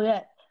 That's probably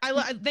it.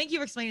 Thank you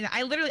for explaining that.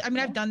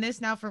 I've done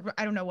this now for,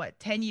 I don't know what,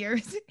 10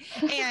 years.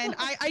 And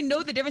I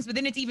know the difference, but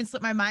then it's even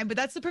slipped my mind. But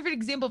that's the perfect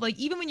example of like,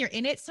 even when you're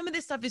in it, some of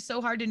this stuff is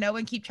so hard to know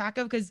and keep track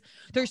of because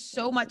there's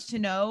so much to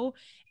know.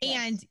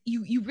 And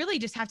you really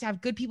just have to have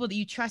good people that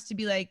you trust to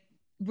be like,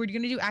 we're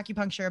going to do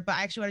acupuncture, but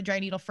I actually want to dry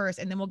needle first.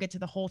 And then we'll get to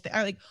the whole thing,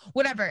 or like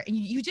whatever. And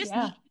you just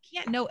you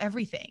can't know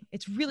everything.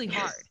 It's really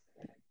hard.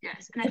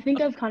 Yes. And I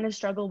think I've kind of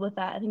struggled with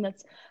that.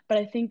 But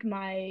I think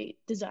my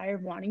desire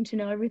of wanting to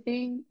know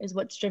everything is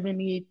what's driven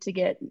me to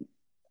get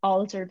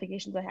all the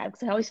certifications I have.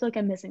 Because I always feel like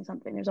I'm missing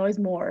something. There's always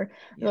more.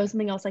 There's always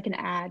something else I can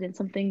add, and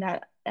something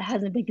that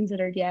hasn't been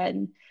considered yet.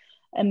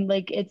 And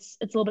like, it's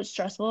a little bit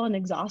stressful and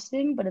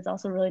exhausting, but it's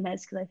also really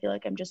nice because I feel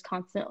like I'm just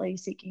constantly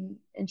seeking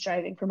and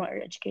striving for more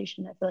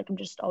education. I feel like I'm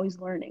just always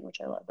learning,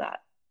 which I love that.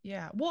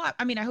 Yeah. Well,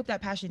 I mean, I hope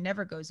that passion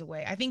never goes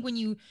away. I think when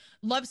you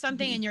love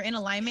something and you're in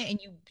alignment and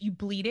you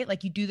bleed it,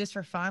 like you do this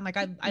for fun. Like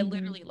I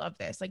literally love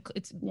this. Like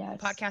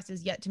podcast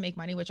is yet to make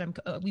money, which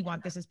we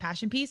want this as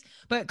passion piece,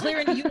 but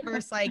clear in the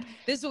universe, like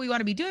this is what we want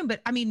to be doing.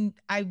 But I mean,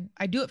 I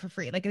do it for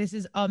free. Like this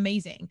is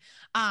amazing.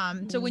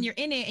 So when you're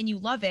in it and you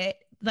love it,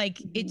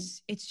 like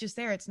it's just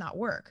there. It's not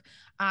work.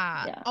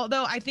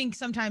 Although I think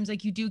sometimes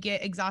like you do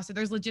get exhausted.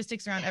 There's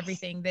logistics around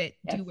everything that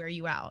do wear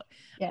you out.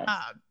 Yes.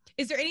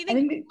 Is there anything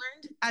you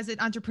learned as an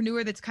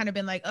entrepreneur that's kind of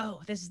been like,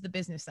 oh, this is the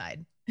business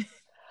side?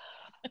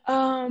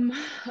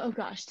 Oh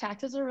gosh,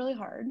 taxes are really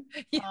hard.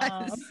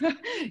 Yes.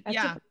 That's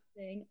a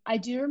thing. I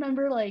do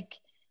remember like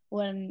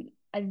when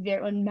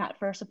Matt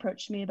first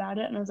approached me about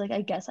it, and I was like,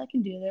 I guess I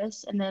can do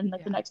this. And then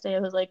like the next day I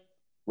was like,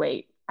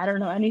 wait, I don't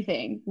know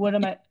anything. What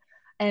am I?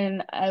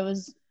 And I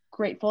was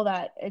grateful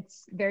that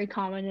it's very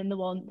common in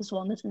this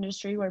wellness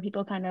industry where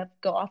people kind of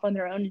go off on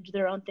their own and do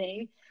their own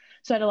thing.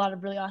 So I had a lot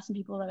of really awesome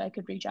people that I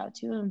could reach out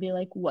to and be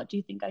like, what do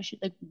you think I should,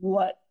 like,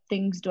 what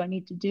things do I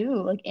need to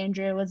do? Like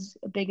Andrea was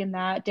big in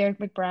that. Derek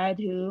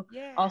McBride, who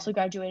also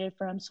graduated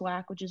from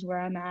SWAC, which is where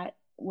I'm at,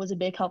 was a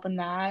big help in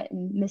that.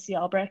 And Missy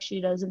Albrecht,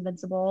 she does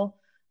Invincible.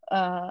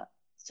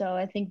 So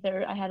I think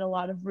I had a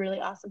lot of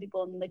really awesome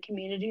people in the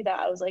community that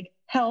I was like,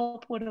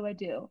 help, what do I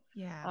do?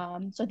 Yeah.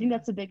 So I think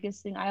that's the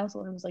biggest thing I also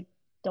learned was like,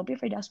 don't be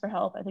afraid to ask for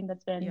help. I think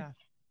that's been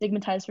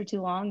stigmatized for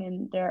too long.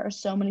 And there are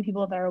so many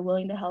people that are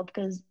willing to help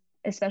because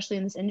especially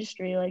in this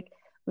industry, like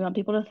we want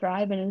people to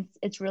thrive, and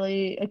it's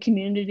really a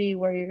community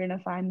where you're going to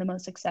find the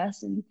most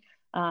success. And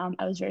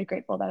I was very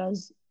grateful that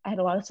I had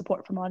a lot of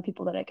support from a lot of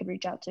people that I could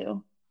reach out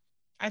to.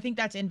 I think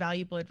that's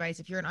invaluable advice.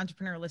 If you're an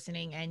entrepreneur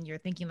listening and you're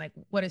thinking like,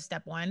 what is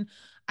step one?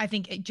 I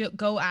think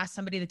go ask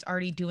somebody that's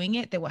already doing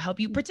it that will help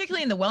you,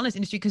 particularly in the wellness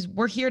industry, because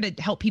we're here to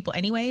help people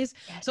anyways.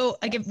 So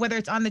like whether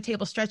it's on the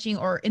table stretching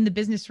or in the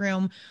business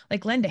room,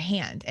 like lend a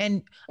hand.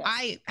 And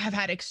I have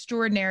had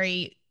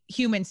extraordinary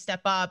humans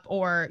step up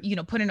or,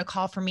 put in a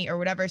call for me or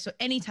whatever. So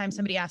anytime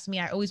somebody asks me,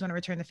 I always want to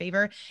return the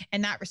favor,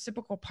 and that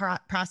reciprocal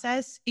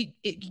process,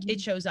 it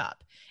shows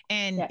up,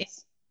 and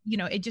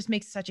it just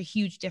makes such a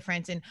huge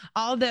difference. And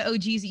all the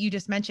OGs that you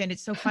just mentioned,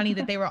 it's so funny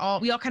that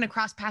we all kind of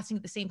cross passing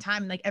at the same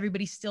time. And like,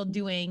 everybody's still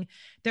doing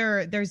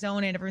their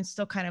zone and everyone's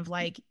still kind of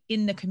like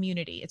in the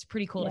community. It's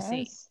pretty cool to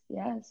see.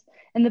 Yes.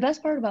 And the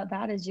best part about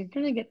that is you're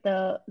going to get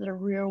the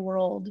real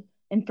world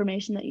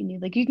information that you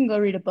need. Like you can go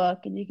read a book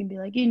and you can be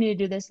like, you need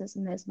to do this, this,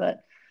 and this,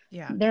 but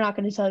they're not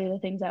going to tell you the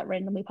things that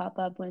randomly pop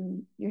up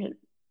when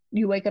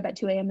you wake up at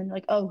 2 a.m. and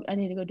like, oh, I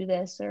need to go do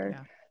this.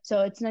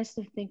 So it's nice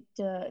to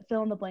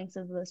fill in the blanks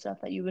of the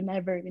stuff that you would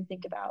never even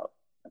think about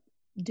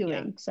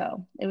doing.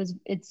 So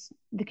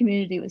the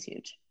community was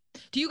huge.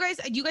 Do you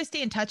guys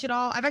stay in touch at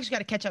all? I've actually got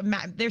to catch up.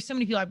 Matt, there's so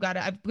many people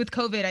with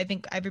COVID, I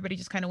think everybody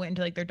just kind of went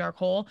into like their dark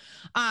hole.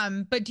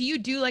 But do you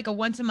do like a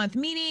once a month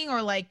meeting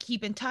or like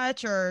keep in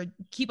touch or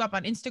keep up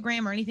on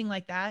Instagram or anything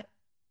like that?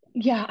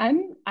 Yeah,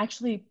 I'm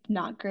actually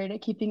not great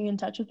at keeping in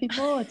touch with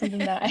people. It's something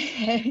that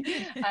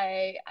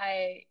I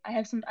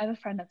have a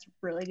friend that's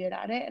really good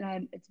at it,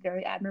 and it's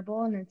very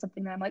admirable, and it's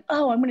something that I'm like,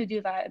 oh, I'm going to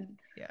do that, and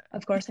Yeah.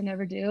 of course I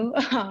never do.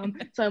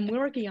 So I'm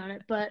working on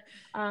it, but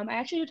I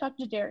actually talked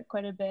to Derek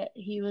quite a bit.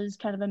 He was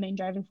kind of a main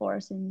driving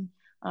force in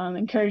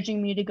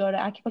encouraging me to go to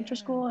acupuncture Yeah.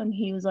 school, and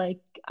he was like,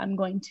 I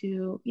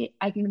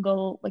can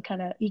go like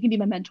kind of, he can be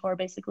my mentor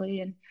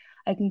basically, and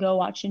I can go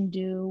watch and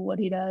do what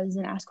he does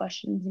and ask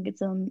questions and get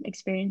some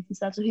experience and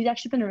stuff. So he's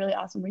actually been a really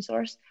awesome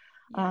resource.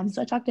 Yes.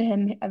 So I talk to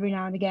him every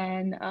now and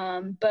again.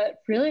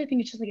 But really, I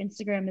think it's just like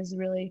Instagram is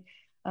really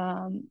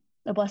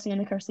a blessing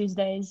and a curse these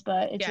days.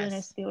 But it's really nice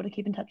Yes. to be able to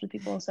keep in touch with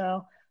people.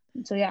 So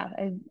yeah,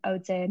 I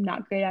would say I'm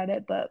not great at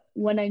it, but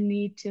when I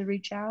need to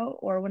reach out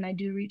or when I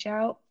do reach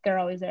out, they're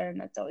always there,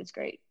 and that's always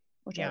great,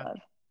 which I Yeah. love.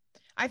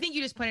 I think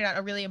you just pointed out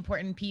a really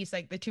important piece,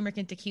 like the turmeric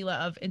and tequila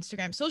of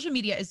Instagram. Social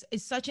media is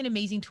such an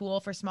amazing tool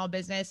for small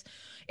business.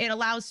 It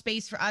allows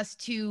space for us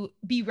to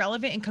be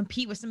relevant and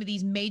compete with some of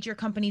these major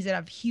companies that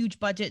have huge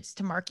budgets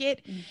to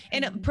market. Mm-hmm.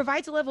 And it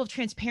provides a level of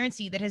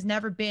transparency that has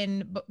never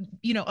been,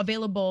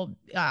 available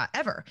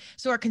ever.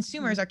 So our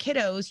consumers, our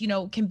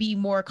kiddos, can be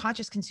more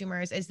conscious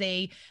consumers as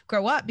they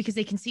grow up because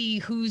they can see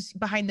who's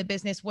behind the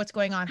business, what's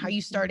going on, how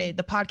you started,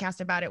 the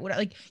podcast about it.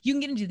 Like you can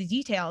get into the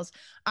details.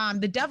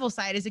 The devil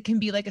side is it can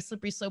be like a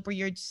slippery slope where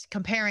you're just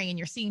comparing and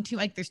you're seeing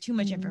there's too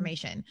much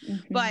information.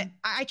 But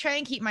I try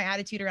and keep my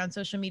attitude around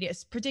social media,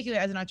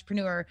 particularly as an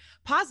entrepreneur,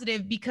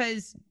 positive,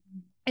 because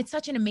it's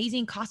such an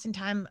amazing cost and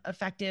time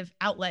effective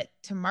outlet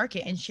to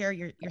market and share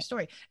your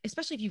story,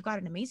 especially if you've got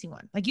an amazing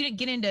one. Like you didn't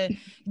get into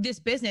this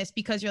business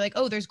because you're like,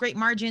 oh, there's great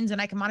margins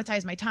and I can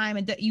monetize my time.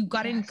 And that you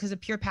got in because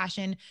of pure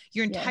passion.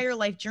 Your entire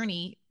life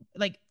journey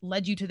like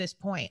led you to this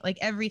point. Like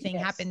everything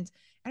happened.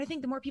 And I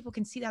think the more people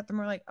can see that, the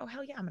more like, oh,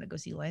 hell yeah, I'm going to go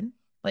see Lin.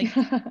 Like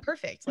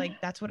perfect. Like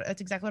that's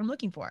exactly what I'm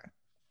looking for.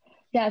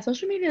 Yeah,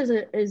 social media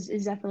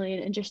is definitely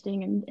an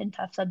interesting and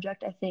tough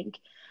subject, I think,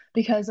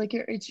 because like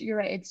you're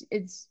right.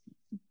 It's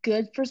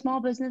good for small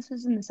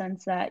businesses in the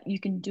sense that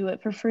you can do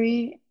it for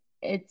free.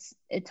 It's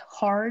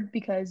hard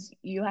because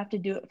you have to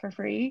do it for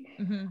free.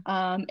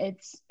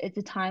 It's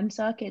a time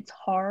suck. It's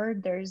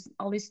hard. There's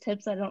all these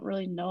tips I don't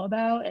really know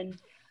about, and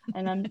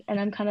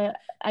I'm kind of,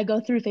 I go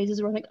through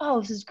phases where I'm like, oh,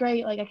 this is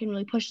great. Like I can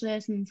really push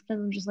this, and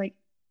sometimes I'm just like,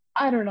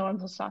 I don't know what I'm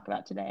supposed to talk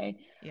about today.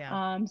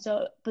 Yeah.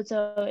 So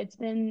it's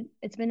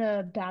been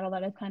a battle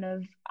that I've kind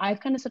of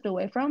stepped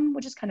away from,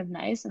 which is kind of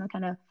nice. And I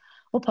kind of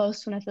will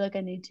post when I feel like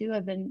I need to.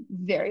 I've been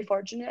very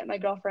fortunate. My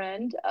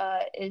girlfriend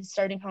is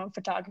starting her own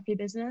photography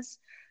business.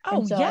 Oh,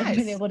 And so I've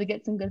been yes. able to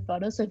get some good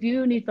photos. So if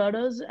you need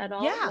photos at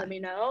all, Yeah. let me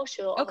know.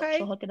 She'll Okay.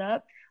 hook it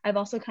up. I've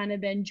also kind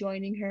of been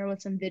joining her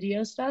with some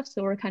video stuff.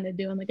 So we're kind of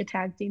doing like a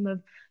tag team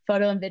of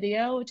photo and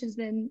video, which has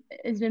been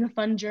a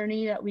fun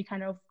journey that we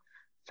kind of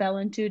fell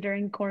into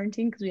during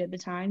quarantine because we had the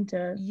time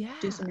to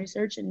do some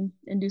research and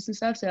do some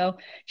stuff. So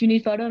if you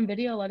need photo and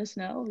video, let us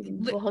know.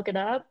 We'll hook it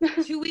up.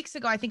 2 weeks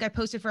ago, I think I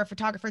posted for a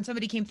photographer and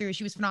somebody came through.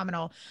 She was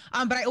phenomenal.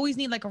 But I always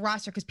need like a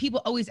roster because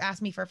people always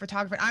ask me for a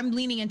photographer. I'm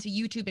leaning into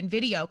YouTube and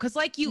video because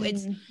like you,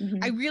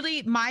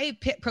 my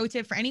pro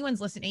tip for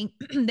anyone's listening,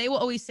 they will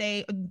always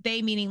say,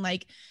 they meaning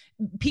like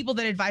people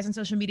that advise on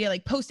social media,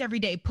 like post every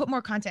day, put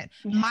more content.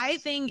 My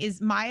thing is,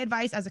 my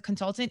advice as a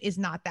consultant is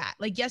not that.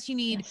 Like, yes, you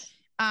need,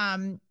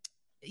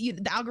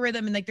 the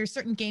algorithm and like there's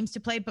certain games to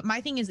play, but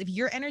my thing is if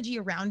your energy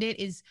around it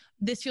is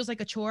this feels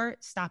like a chore,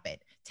 stop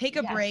it, take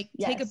a break,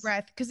 take a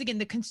breath, because again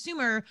the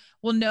consumer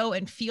will know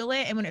and feel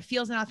it, and when it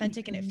feels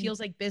inauthentic and it feels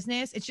like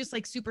business, it's just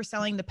like super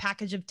selling the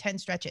package of 10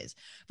 stretches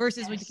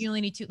versus when you only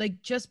need to like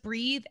just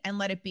breathe and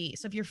let it be.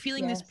 So if you're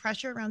feeling this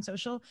pressure around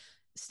social,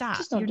 stop.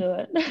 Just don't do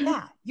it.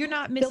 Yeah, you're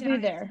not missing. They'll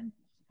be there.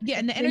 Yeah,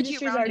 and the energy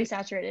industry's around already it,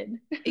 saturated.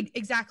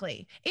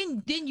 Exactly.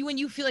 And then when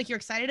you feel like you're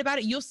excited about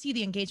it, you'll see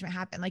the engagement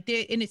happen. Like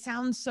and it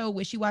sounds so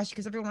wishy-washy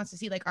because everyone wants to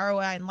see like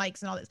ROI and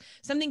likes and all this.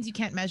 Some things you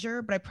can't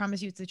measure, but I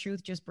promise you it's the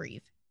truth. Just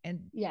breathe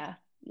and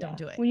don't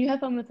do it. When you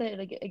have fun with it,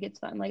 like it gets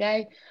fun. Like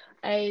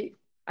I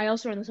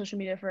also run the social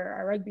media for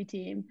our rugby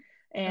team.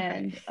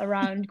 And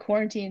around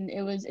quarantine,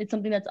 it's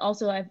something that's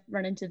also, I've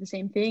run into the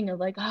same thing of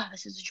like,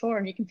 this is a chore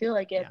and you can feel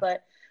like it.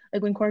 But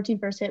like when quarantine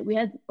first hit, we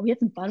had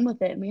some fun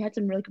with it, and we had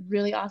some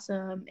really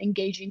awesome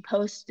engaging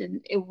posts,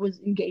 and it was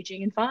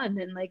engaging and fun,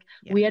 and like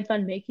we had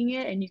fun making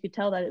it, and you could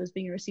tell that it was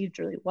being received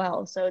really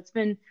well. So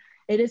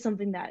it is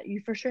something that you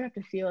for sure have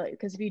to feel it,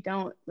 because if you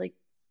don't, like,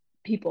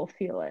 people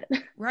feel it.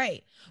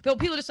 Right. But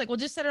people just like, well,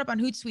 just set it up on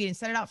Hootsuite and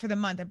set it out for the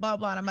month and blah,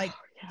 blah. And I'm like,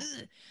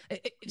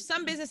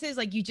 some businesses,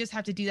 like you just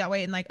have to do that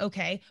way. And like,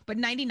 okay. But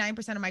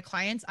 99% of my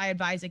clients, I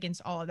advise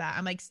against all of that.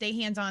 I'm like, stay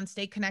hands-on,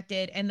 stay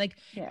connected. And like,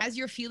 as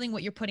you're feeling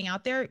what you're putting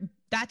out there,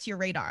 that's your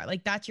radar.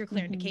 Like that's your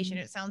clear indication.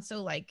 It sounds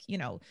so like,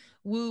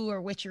 woo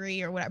or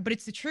witchery or whatever, but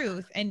it's the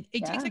truth. And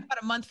it takes like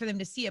about a month for them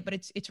to see it, but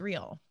it's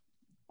real.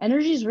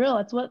 Energy is real.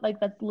 That's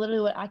literally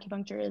what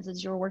acupuncture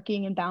is you're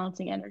working and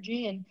balancing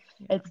energy. And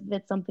if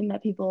it's something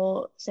that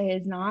people say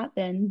is not,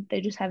 then they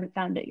just haven't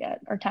found it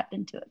yet or tapped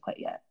into it quite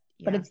yet.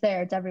 But it's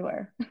there, it's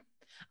everywhere.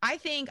 I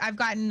think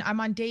I'm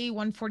on day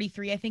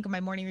 143, I think, of my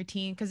morning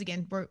routine. Cause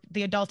again,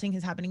 the adulting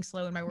is happening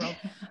slow in my world.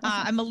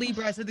 I'm a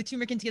Libra. So the two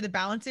can together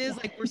balances,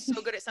 like we're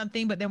so good at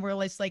something, but then we're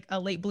just like a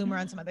late bloomer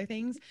on some other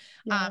things.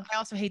 Yes. I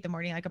also hate the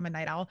morning. Like I'm a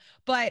night owl,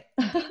 but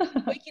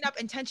waking up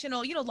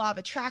intentional, law of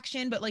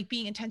attraction, but like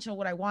being intentional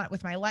what I want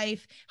with my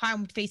life, how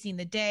I'm facing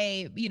the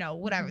day,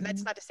 whatever. And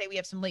that's not to say we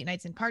have some late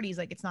nights and parties.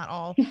 Like it's not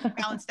all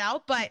balanced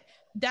out, but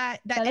that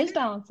is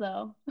balance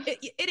though.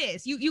 It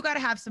is. You got to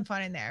have some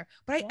fun in there.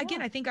 But Yeah.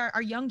 I think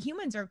our young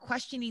humans are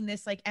questioning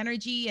this like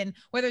energy, and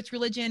whether it's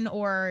religion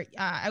or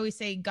I always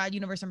say God,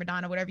 universe, or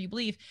Madonna, whatever you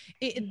believe,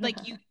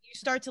 like you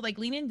start to like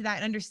lean into that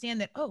and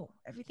understand that, oh,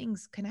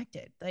 everything's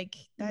connected. Like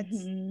that's,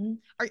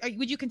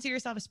 would you consider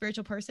yourself a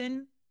spiritual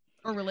person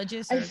or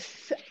religious? Or?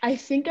 I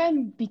think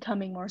I'm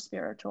becoming more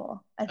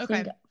spiritual. I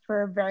think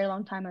for a very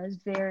long time, I was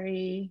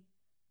very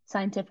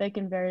scientific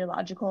and very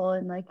logical,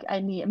 and like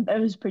it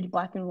was pretty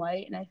black and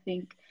white. And I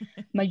think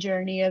my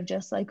journey of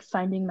just like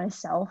finding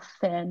myself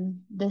and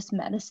this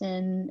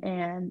medicine,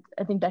 and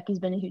I think Becky's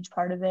been a huge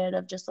part of it,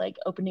 of just like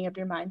opening up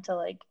your mind to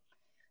like,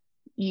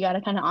 you got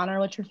to kind of honor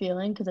what you're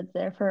feeling because it's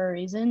there for a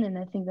reason. And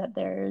I think that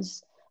there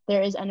is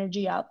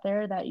energy out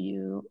there that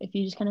if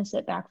you just kind of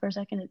sit back for a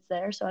second, it's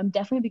there. So I'm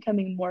definitely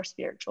becoming more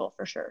spiritual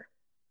for sure.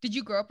 Did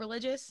you grow up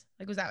religious?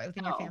 Like, was that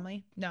within your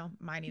family? No,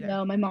 mine either.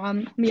 No, my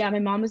mom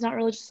was not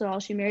religious at all.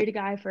 She married a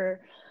guy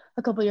for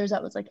a couple of years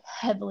that was like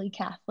heavily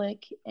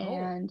Catholic,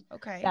 and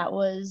that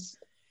was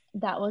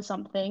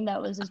something. That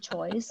was a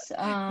choice.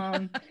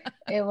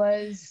 It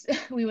was,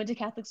 we went to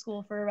Catholic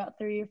school for about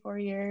 3 or 4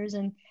 years,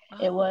 and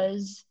it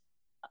was,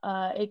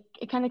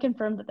 it kind of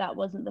confirmed that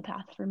wasn't the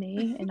path for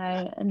me.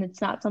 And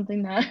it's not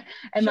something that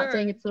I'm not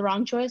saying it's the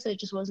wrong choice. It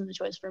just wasn't the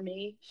choice for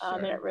me.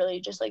 And it really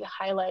just like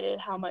highlighted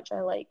how much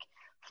I like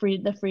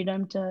the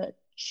freedom to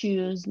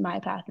choose my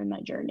path and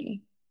my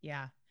journey.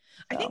 Yeah.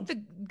 So. I think the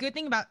good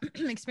thing about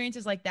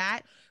experiences like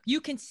that,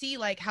 you can see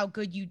like how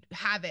good you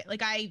have it.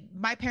 Like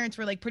my parents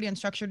were like pretty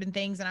unstructured and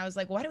things. And I was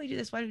like, why do we do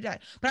this? Why do we do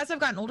that? But as I've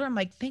gotten older, I'm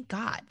like, thank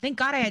God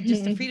I had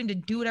just the freedom to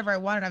do whatever I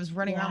wanted. I was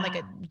running around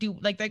like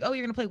oh,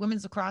 you're going to play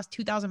women's lacrosse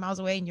 2,000 miles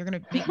away and you're going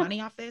to make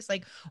money off this.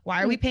 Like,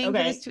 why are we paying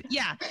for this?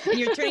 And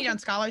you're turning down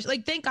scholars.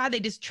 Like, thank God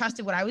they just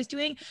trusted what I was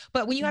doing.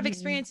 But when you have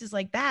experiences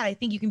like that, I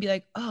think you can be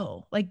like,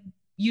 oh, like,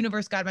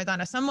 universe, God,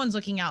 Madonna, someone's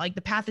looking out, like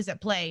the path is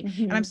at play.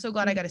 And I'm so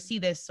glad I got to see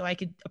this so I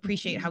could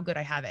appreciate how good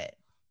I have it.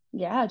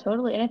 Yeah,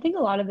 totally. And I think a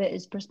lot of it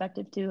is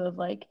perspective too, of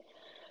like,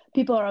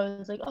 people are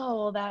always like,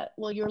 oh,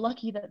 well, you're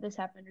lucky that this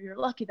happened, or you're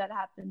lucky that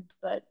happened.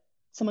 But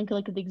someone could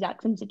look at the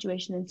exact same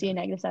situation and see a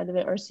negative side of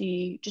it, or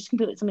see just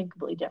something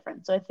completely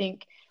different. So I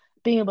think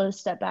being able to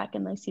step back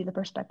and like see the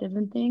perspective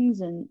in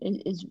things and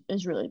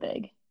is really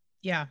big.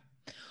 Yeah.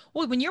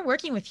 Well, when you're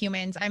working with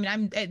humans, I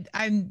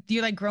mean,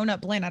 you're like grown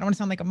up Lynn. I don't want to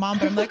sound like a mom,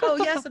 but I'm like, oh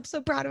yes, I'm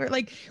so proud of her.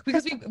 Like,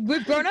 because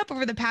we've grown up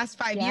over the past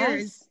 5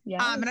 years.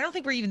 Yes. And I don't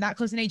think we're even that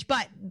close in age,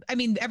 but I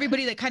mean,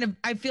 everybody that kind of,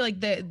 I feel like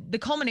the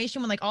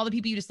culmination when like all the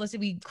people you just listed,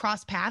 we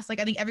crossed paths.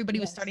 Like, I think everybody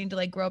was starting to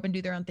like grow up and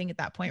do their own thing at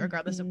that point,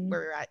 regardless of where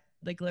we're at,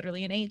 like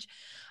literally in age.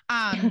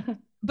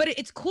 But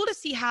it's cool to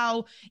see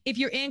how, if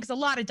you're in, because a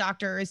lot of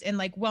doctors and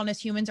like wellness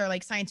humans are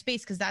like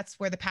science-based, because that's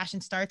where the passion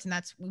starts and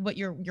that's what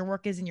your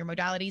work is and your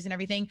modalities and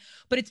everything.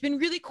 But it's been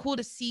really cool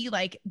to see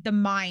like the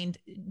mind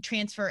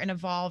transfer and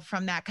evolve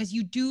from that, because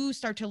you do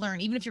start to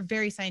learn, even if you're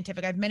very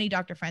scientific. I have many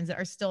doctor friends that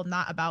are still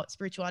not about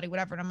spirituality,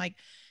 whatever. And I'm like,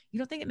 you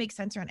don't think it makes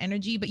sense around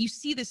energy, but you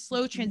see this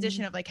slow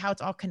transition of like how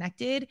it's all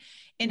connected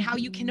and how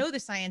you can know the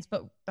science,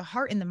 but the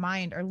heart and the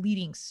mind are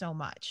leading so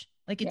much.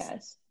 Like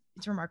it's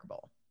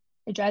remarkable.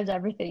 It drives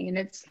everything. And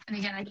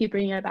again, I keep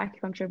bringing up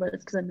acupuncture, but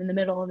it's because I'm in the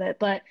middle of it.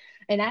 But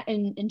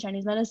in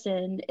Chinese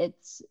medicine,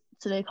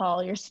 they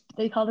call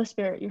the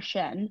spirit your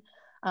Shen.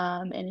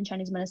 And in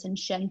Chinese medicine,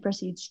 Shen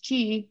precedes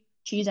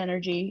Chi's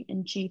energy,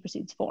 and Chi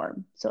precedes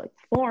form. So like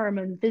form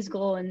and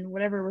physical and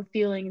whatever we're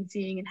feeling and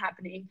seeing and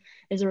happening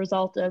is a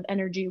result of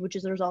energy, which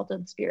is a result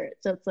of spirit.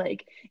 So it's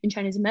like in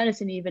Chinese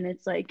medicine, even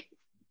it's like,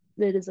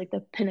 it is like the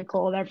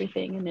pinnacle of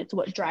everything, and it's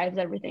what drives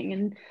everything.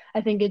 And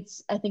I think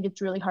it's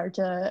really hard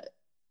to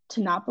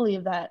not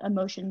believe that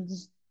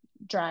emotions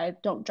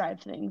don't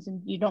drive things,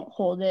 and you don't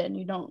hold it and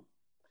you don't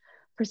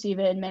perceive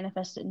it and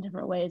manifest it in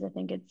different ways. I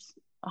think it's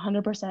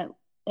 100%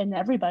 in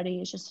everybody.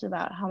 It's just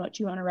about how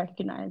much you want to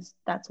recognize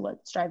that's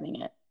what's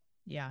driving it.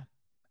 Yeah.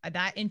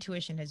 That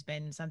intuition has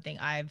been something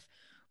I've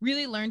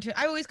really learned to.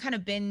 I've always kind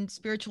of been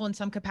spiritual in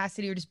some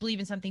capacity, or just believe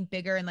in something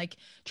bigger and like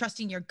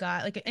trusting your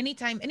gut. Like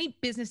anytime, any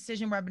business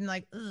decision where I've been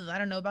like, I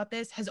don't know about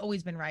this, has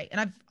always been right. And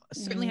I've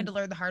certainly had to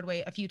learn the hard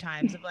way a few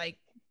times of like,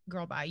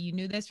 girl, bye, you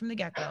knew this from the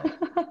get-go.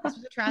 This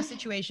was a trash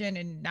situation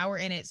and now we're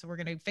in it, so we're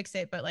gonna fix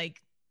it. But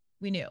like,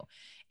 we knew.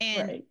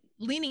 And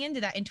leaning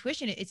into that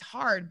intuition, it's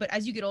hard, but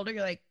as you get older,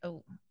 you're like,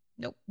 oh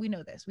nope, we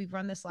know this, we've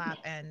run this lap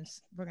and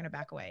we're gonna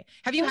back away.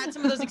 Have you had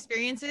some of those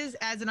experiences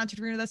as an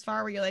entrepreneur thus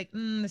far where you're like,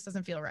 this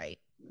doesn't feel right?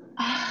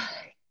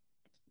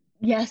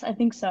 Yes, I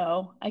think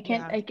so. I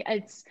can't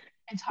it's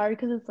hard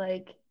because it's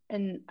like,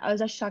 and I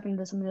was actually talking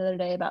to someone the other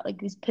day about like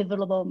these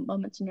pivotal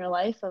moments in your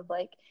life of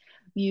like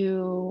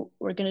you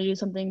were going to do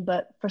something,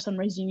 but for some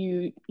reason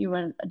you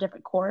went a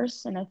different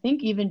course. And I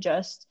think even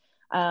just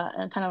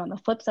and kind of on the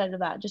flip side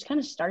of that, just kind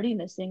of starting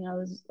this thing, I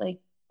was like,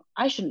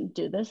 I shouldn't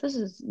do this. This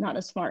is not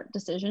a smart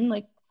decision.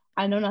 Like,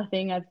 I know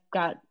nothing. I've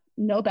got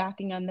no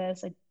backing on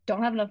this. I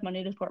don't have enough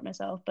money to support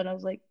myself, but I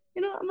was like,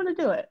 I'm going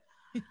to do it.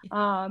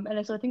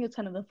 And so I think it's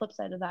kind of the flip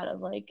side of that,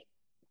 of like,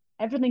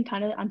 everything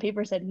kind of on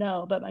paper said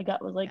no, but my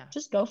gut was like,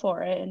 just go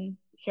for it. And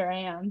here I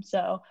am.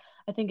 So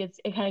I think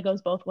it kind of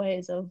goes both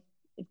ways of,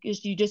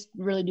 because you just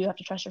really do have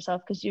to trust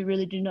yourself, because you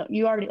really do know,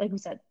 you already, like we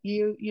said,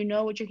 you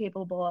know what you're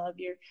capable of,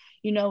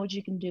 you know what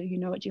you can do, you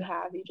know what you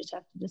have, you just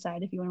have to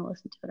decide if you want to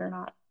listen to it or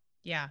not.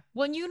 Yeah.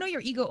 Well, and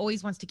your ego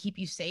always wants to keep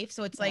you safe.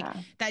 So it's like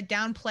that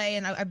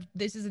downplay. And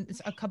this is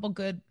a couple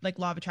good like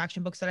law of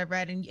attraction books that I've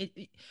read. And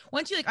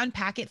once you like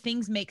unpack it,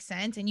 things make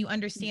sense. And you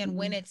understand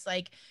when it's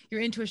like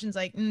your intuition's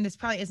like, this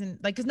probably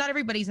isn't like, cause not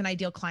everybody's an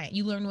ideal client.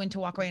 You learn when to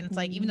walk away. And it's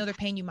like, even though they're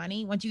paying you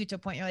money, once you get to a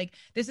point, you're like,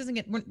 this isn't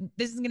going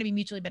to be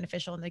mutually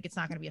beneficial. And like, it's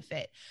not going to be a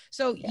fit.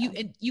 So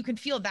you can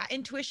feel that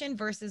intuition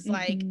versus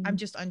like, I'm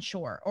just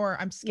unsure or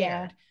I'm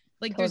scared.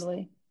 Like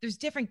totally. There's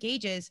different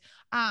gauges.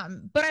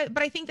 But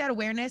I think that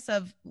awareness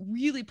of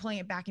really pulling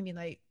it back and being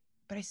like,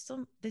 but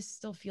this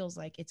still feels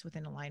like it's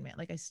within alignment.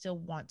 Like I still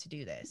want to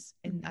do this.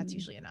 And that's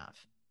usually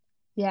enough.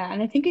 Yeah.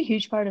 And I think a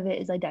huge part of it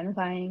is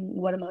identifying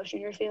what emotion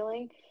you're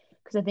feeling.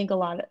 Cause I think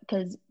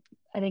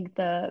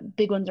the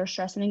big ones are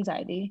stress and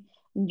anxiety.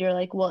 And you're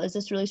like, well, is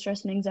this really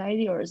stress and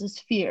anxiety, or is this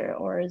fear?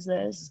 Or is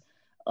this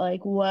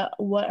like,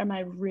 what am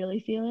I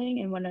really feeling?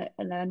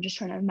 And then I'm just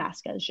trying to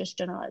mask it as just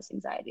generalized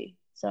anxiety.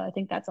 So I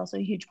think that's also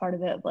a huge part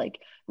of it, of like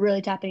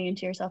really tapping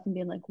into yourself and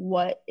being like,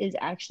 what is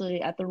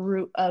actually at the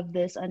root of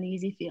this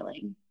uneasy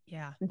feeling?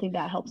 Yeah. I think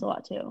that helps a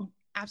lot too.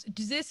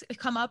 Does this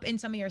come up in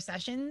some of your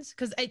sessions?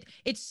 Because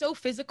it's so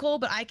physical,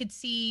 but I could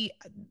see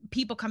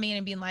people coming in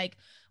and being like,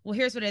 well,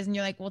 here's what it is. And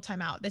you're like, well,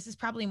 time out. This is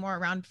probably more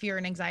around fear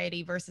and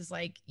anxiety versus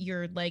like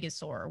your leg is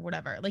sore or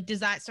whatever. Like, does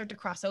that start to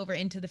cross over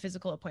into the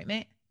physical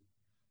appointment?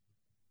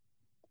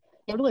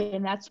 Totally.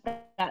 And that's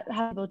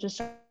how people just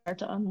start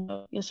to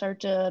unload. You'll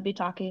start to be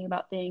talking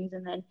about things,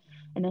 and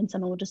then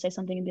someone will just say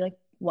something and be like,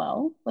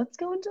 well, let's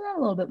go into that a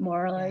little bit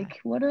more. Like,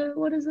 what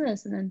is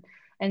this?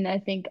 And I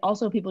think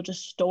also people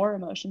just store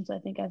emotions. I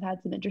think I've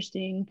had some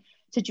interesting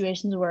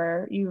situations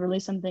where you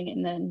release something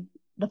and then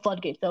the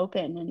floodgates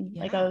open. And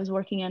like I was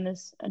working on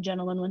a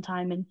gentleman one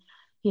time, and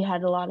he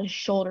had a lot of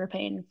shoulder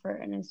pain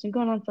and it's been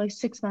going on for like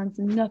 6 months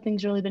and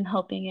nothing's really been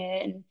helping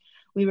it. And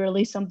we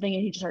released something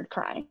and he just started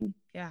crying.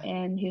 Yeah.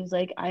 And he was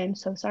like, I am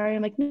so sorry.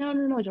 I'm like, no,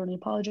 I don't need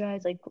to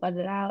apologize. Like, let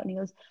it out. And he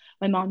goes,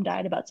 my mom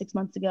died about 6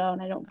 months ago,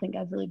 and I don't think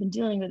I've really been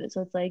dealing with it.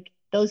 So it's like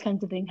those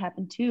kinds of things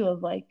happen too,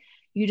 of like,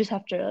 you just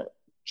have to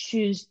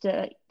choose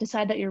to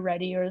decide that you're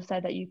ready, or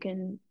decide that you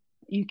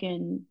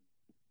can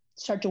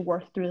start to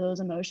work through those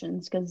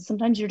emotions, because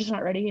sometimes you're just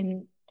not ready,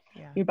 and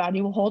your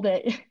body will hold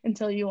it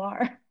until you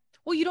are.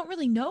 Well, you don't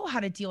really know how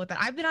to deal with that.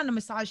 I've been on a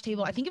massage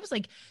table, I think it was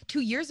like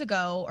 2 years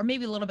ago, or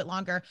maybe a little bit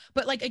longer,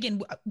 but like,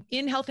 again,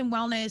 in health and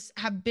wellness,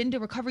 have been to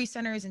recovery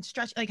centers and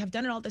stretch, like have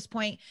done it all at this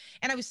point.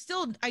 And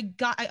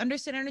I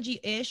understood energy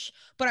ish,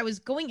 but I was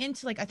going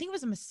into like, I think it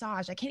was a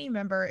massage. I can't even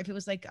remember if it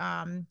was like,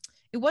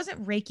 it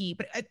wasn't Reiki,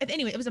 but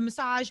anyway, it was a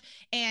massage.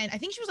 And I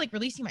think she was like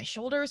releasing my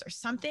shoulders or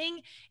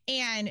something.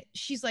 And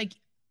she's like,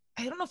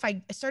 I don't know if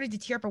I started to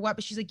tear up or what,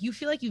 but she's like, you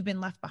feel like you've been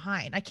left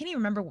behind. I can't even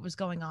remember what was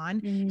going on.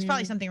 It's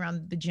probably something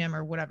around the gym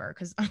or whatever,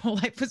 because my whole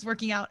life was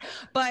working out.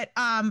 But,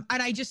 and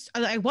I just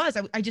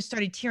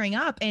started tearing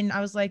up, and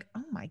I was like,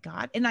 oh my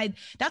God. And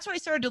that's when I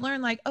started to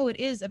learn like, oh, it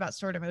is about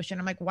stored emotion.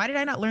 I'm like, why did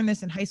I not learn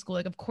this in high school?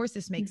 Like, of course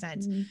this makes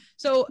sense.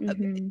 So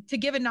to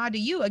give a nod to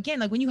you again,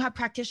 like when you have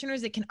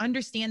practitioners that can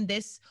understand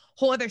this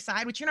whole other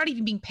side, which you're not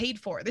even being paid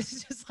for, this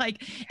is just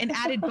like an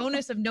added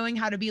bonus of knowing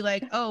how to be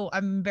like, oh,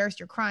 I'm embarrassed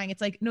you're crying.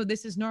 It's like, no,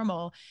 this is normal.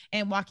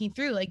 And walking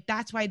through, like,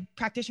 that's why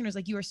practitioners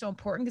like you are so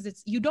important,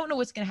 because you don't know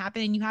what's going to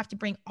happen, and you have to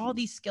bring all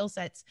these skill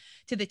sets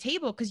to the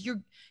table, because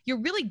you're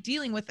really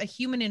dealing with a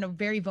human in a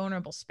very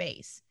vulnerable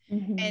space.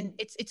 And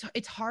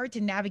it's hard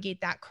to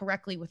navigate that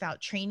correctly without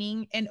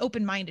training and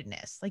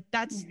open-mindedness. Like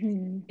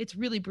it's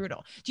really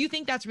brutal. Do you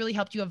think that's really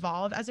helped you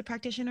evolve as a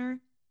practitioner?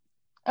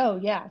 Oh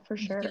yeah, for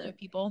sure. Dealing with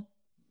people.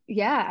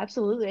 Yeah,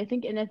 absolutely. I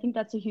think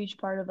that's a huge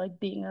part of like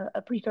being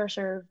a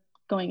precursor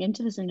going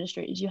into this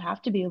industry, is you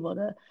have to be able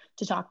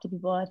to talk to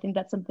people. I think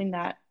that's something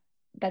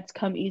that's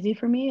come easy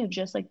for me, of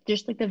just like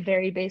the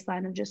very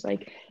baseline of just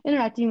like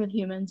interacting with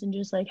humans and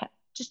just like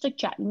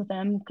chatting with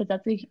them, because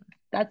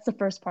that's the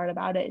first part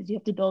about it, is you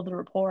have to build the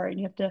rapport, and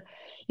you have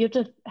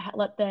to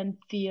let them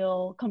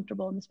feel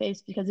comfortable in the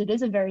space, because it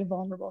is a very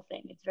vulnerable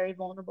thing. It's very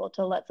vulnerable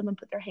to let someone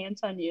put their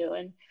hands on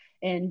you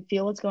and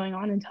feel what's going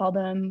on and tell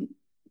them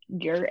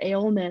your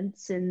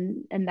ailments,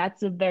 and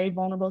that's a very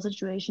vulnerable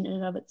situation in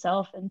and of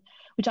itself. And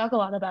we talk a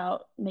lot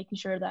about making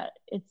sure that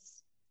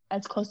it's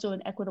as close to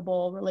an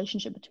equitable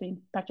relationship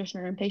between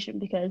practitioner and patient,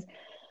 because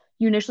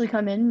you initially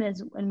come in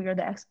when we are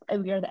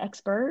the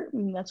expert,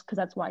 and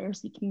that's why you're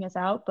seeking us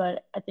out.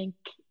 But I think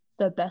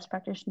the best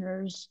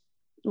practitioners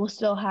will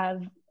still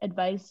have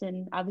advice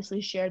and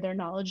obviously share their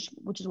knowledge,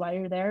 which is why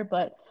you're there,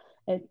 but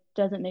it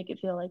doesn't make it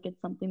feel like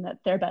it's something that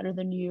they're better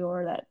than you,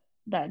 or that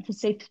it's a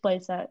safe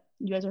place that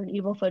you guys are an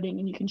equal footing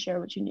and you can share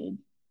what you need.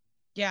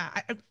 Yeah.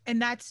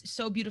 And that's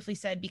so beautifully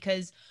said,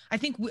 because I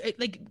think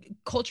like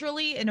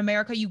culturally in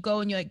America, you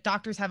go and you're like,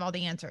 doctors have all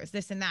the answers,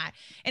 this and that.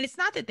 And it's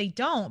not that they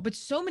don't, but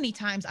so many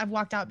times I've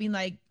walked out being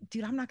like,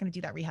 dude, I'm not going to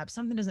do that rehab.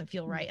 Something doesn't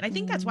feel right. And I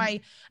think that's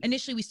why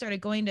initially we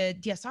started going to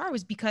DSR,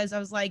 was because I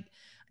was like,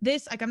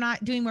 I'm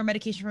not doing more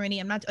medication for any.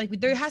 I'm not like,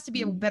 there has to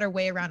be a better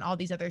way around all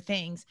these other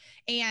things.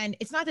 And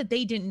it's not that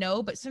they didn't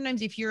know, but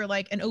sometimes if you're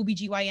like an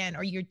OBGYN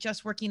or you're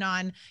just working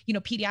on,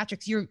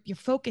 pediatrics, your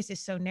focus is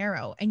so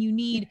narrow, and you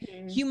need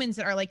humans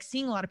that are like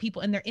seeing a lot of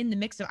people, and they're in the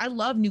mix of, I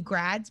love new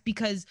grads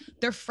because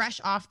they're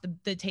fresh off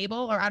the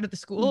table or out of the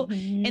school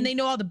and they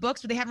know all the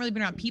books, but they haven't really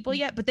been around people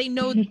yet, but they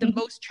know the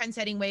most trend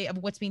setting way of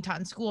what's being taught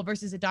in school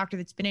versus a doctor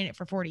that's been in it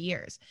for 40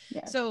 years.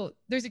 Yeah. So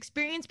there's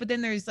experience, but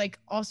then there's like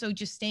also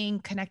just staying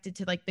connected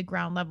to like the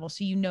ground level,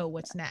 so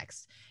what's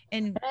next.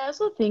 And I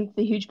also think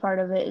the huge part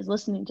of it is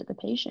listening to the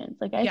patients.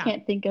 Like I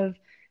can't think of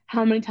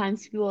how many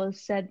times people have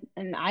said,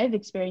 and I've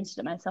experienced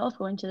it myself,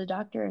 going to the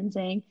doctor and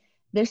saying,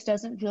 this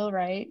doesn't feel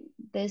right,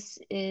 this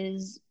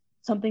is,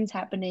 something's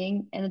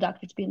happening, and the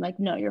doctor's being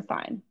like, no, you're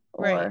fine,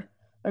 or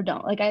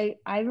don't. Like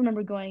I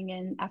remember going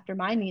in after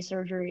my knee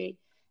surgery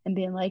and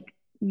being like,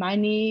 my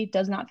knee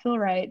does not feel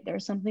right,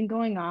 there's something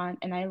going on,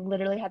 and I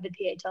literally had the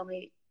PA tell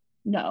me,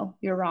 no,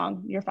 you're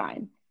wrong, you're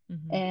fine.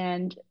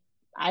 And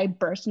I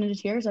burst into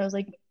tears. I was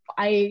like,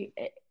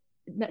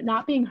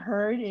 not being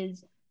heard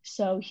is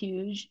so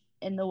huge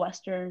in the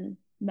Western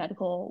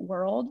medical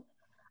world.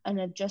 And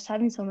then just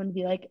having someone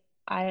be like,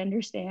 I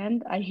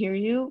understand, I hear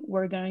you,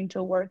 we're going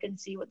to work and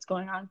see what's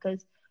going on.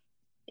 Because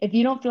if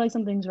you don't feel like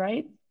something's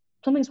right,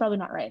 something's probably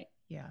not right.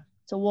 Yeah.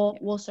 So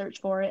we'll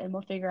search for it and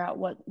we'll figure out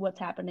what's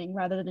happening,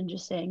 rather than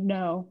just saying,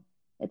 no,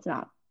 it's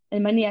not.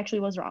 And my knee actually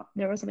was wrong.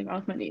 There was something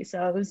wrong with my knee.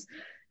 So it was,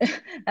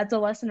 that's a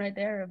lesson right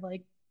there of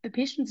like, the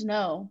patients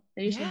know,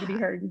 they just need to be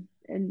heard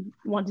and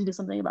want to do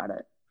something about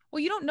it. Well,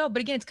 you don't know,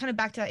 but again, it's kind of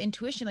back to that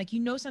intuition. Like,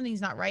 something's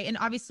not right. And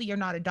obviously you're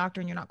not a doctor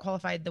and you're not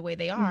qualified the way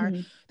they are,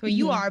 the way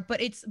you are, but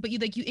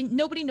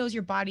nobody knows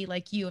your body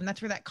like you. And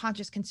that's where that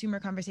conscious consumer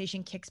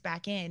conversation kicks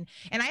back in.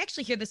 And I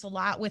actually hear this a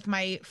lot with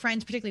my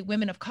friends, particularly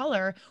women of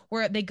color,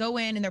 where they go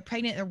in and they're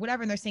pregnant or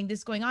whatever, and they're saying this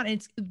is going on. And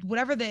it's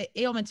whatever the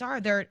ailments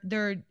are,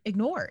 they're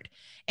ignored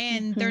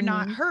and they're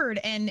not heard.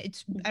 And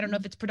it's, I don't know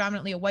if it's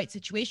predominantly a white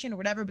situation or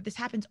whatever, but this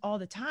happens all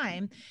the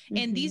time.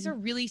 And these are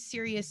really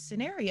serious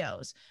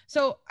scenarios.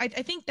 So I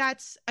think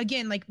that's,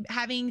 again, like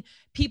having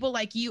people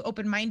like you,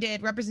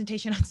 open-minded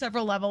representation on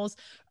several levels,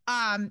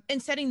 and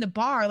setting the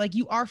bar, like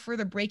you are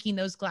further breaking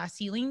those glass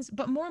ceilings,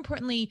 but more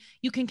importantly,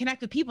 you can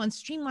connect with people and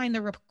streamline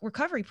the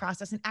recovery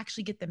process and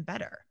actually get them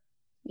better.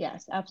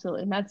 Yes,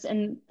 absolutely.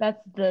 And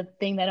that's the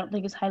thing that I don't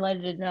think is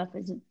highlighted enough,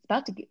 is it's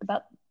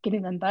about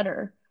getting them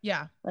better.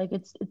 Yeah. Like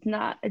it's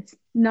not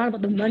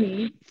about the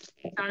money.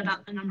 It's not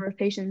about the number of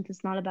patients.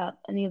 It's not about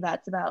any of that.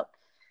 It's about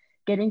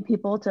getting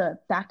people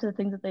back to the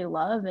things that they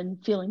love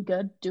and feeling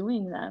good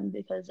doing them,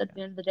 because at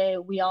the end of the day,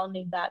 we all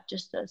need that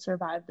just to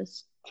survive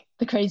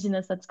the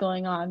craziness that's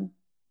going on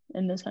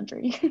in this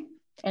country.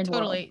 And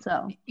totally.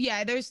 World, so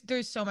yeah,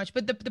 there's so much,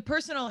 but the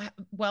personal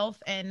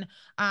wealth and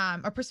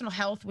or personal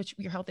health, which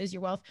your health is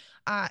your wealth,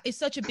 is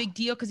such a big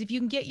deal, because if you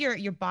can get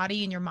your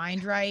body and your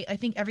mind right, I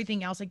think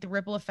everything else, like the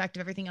ripple effect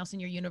of everything else in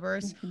your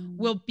universe,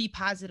 will be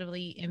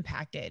positively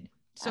impacted.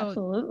 So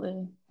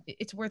absolutely,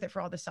 it's worth it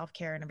for all the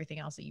self-care and everything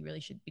else that you really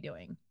should be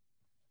doing.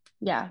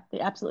 Yeah,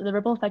 absolutely. The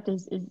ripple effect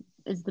is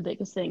the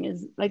biggest thing.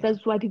 Is like,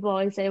 that's why people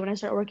always say, when I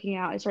start working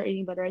out, I start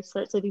eating better, I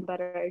start sleeping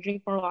better, I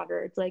drink more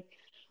water. It's like,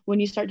 when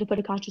you start to put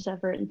a conscious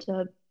effort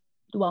into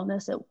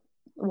wellness, it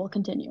will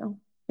continue.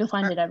 You'll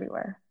find it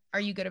everywhere. Are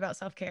you good about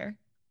self-care?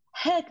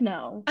 Heck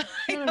no.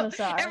 None of us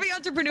are. Every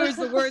entrepreneur is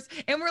the worst.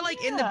 And we're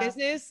like in the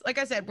business. Like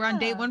I said, we're on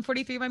day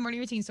 143 of my morning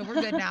routine, so we're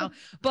good now.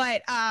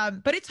 But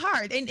it's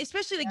hard. And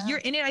especially like you're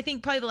in it. I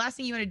think probably the last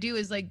thing you want to do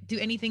is like do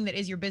anything that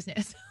is your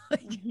business.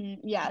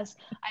 Yes.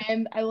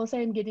 I will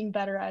say I'm getting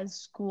better, as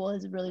school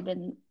has really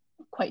been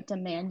quite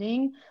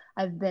demanding.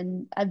 I've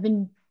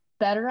been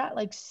better at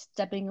like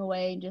stepping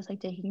away and just like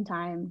taking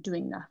time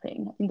doing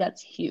nothing. I think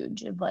that's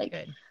huge. Of like,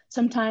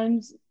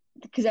 sometimes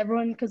because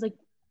like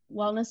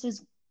wellness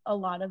is a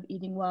lot of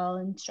eating well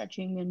and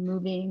stretching and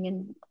moving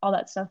and all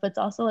that stuff, but it's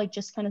also like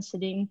just kind of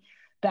sitting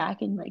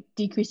back and like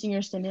decreasing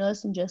your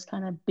stimulus and just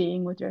kind of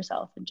being with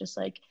yourself and just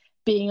like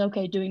being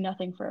okay doing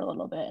nothing for a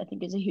little bit, I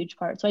think is a huge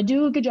part. So I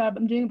do a good job.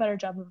 I'm doing a better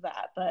job of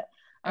that, but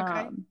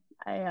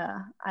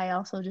I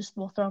also just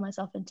will throw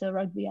myself into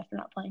rugby after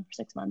not playing for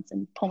 6 months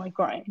and pull my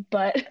groin,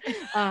 but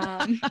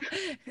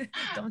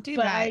don't do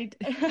that.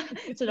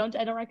 I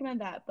don't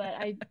recommend that, but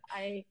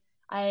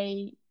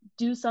I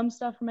do some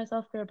stuff for my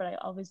self-care, but I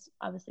always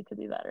obviously could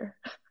be better.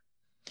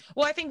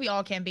 Well, I think we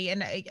all can be.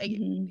 And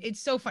it's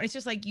so fun. It's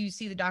just like you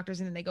see the doctors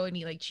and then they go and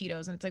eat like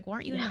Cheetos and it's like, well,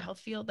 aren't you in the health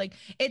field? Like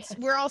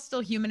we're all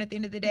still human at the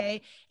end of the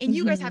day. And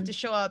you guys have to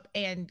show up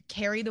and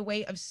carry the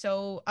weight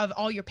of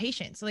all your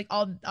patients. So like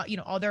all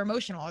their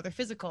emotional, all their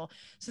physical.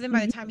 So then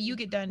by the time you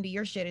get done to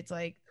your shit, it's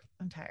like,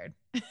 I'm tired.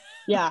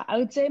 Yeah, I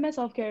would say my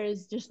self-care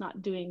is just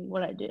not doing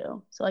what I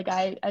do. So like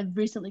I've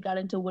recently got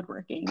into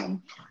woodworking,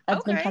 and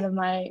that's been kind of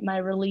my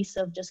release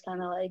of just kind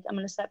of like, I'm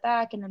going to step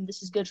back, and then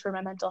this is good for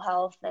my mental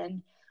health.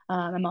 And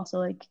I'm also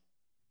like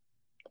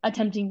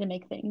attempting to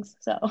make things.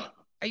 So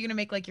are you going to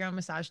make like your own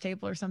massage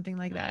table or something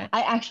like that?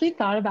 I actually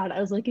thought about it.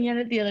 I was looking at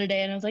it the other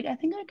day and I was like, I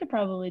think I could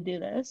probably do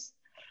this.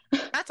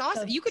 That's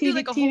awesome. So you could do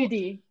like a whole,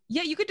 TBD.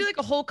 Yeah, you could do like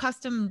a whole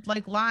custom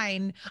like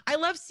line. I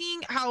love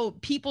seeing how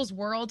people's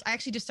worlds. I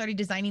actually just started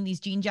designing these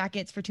jean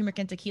jackets for Turmeric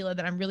and Tequila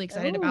that I'm really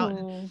excited about.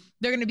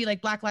 They're going to be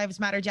like Black Lives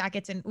Matter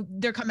jackets, and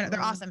they're coming out.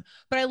 They're awesome.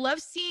 But I love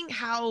seeing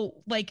how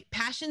like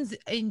passions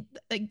and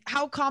like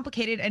how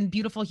complicated and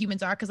beautiful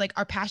humans are, because like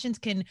our passions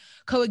can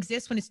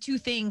coexist when it's two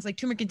things like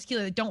Turmeric and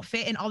Tequila that don't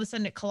fit, and all of a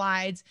sudden it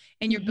collides,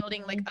 and you're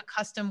building like a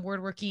custom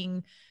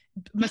woodworking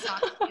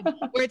massage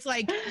where it's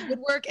like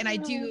woodwork and I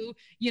do,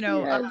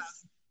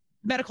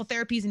 medical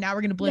therapies, and now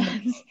we're going to blend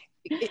them.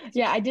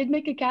 Yeah, I did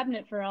make a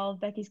cabinet for all of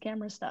Becky's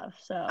camera stuff.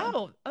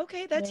 So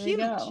okay, that's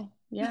huge.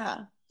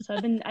 Yeah. So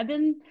I've been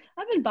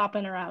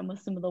bopping around with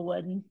some of the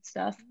wood and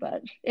stuff,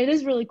 but it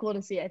is really cool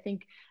to see. I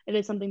think it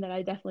is something that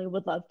I definitely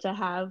would love to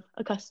have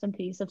a custom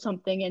piece of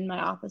something in my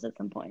office at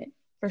some point.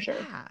 For sure.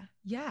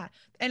 Yeah.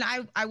 And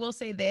I will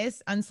say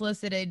this,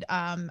 unsolicited,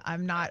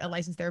 I'm not a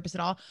licensed therapist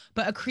at all,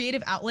 but a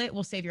creative outlet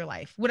will save your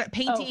life.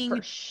 Painting,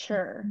 for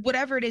sure.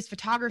 Whatever it is,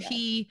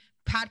 photography,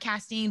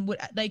 podcasting,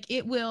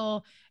 it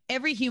will,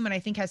 every human I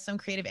think has some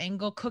creative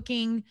angle.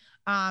 Cooking,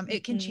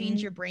 it can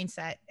change your brain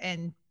set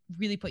and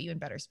really put you in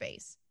better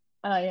space.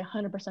 I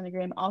 100%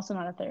 agree. I'm also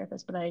not a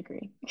therapist, but I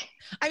agree.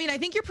 I mean, I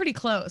think you're pretty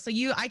close. So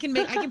I can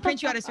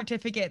print you out a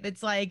certificate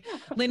that's like,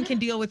 Lin can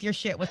deal with your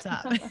shit. What's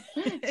up?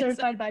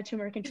 Certified by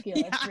Turmeric and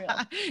Tequila. It's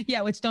real.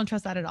 Yeah, which don't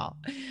trust that at all.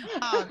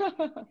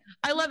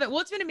 I love it. Well,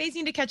 it's been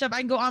amazing to catch up. I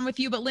can go on with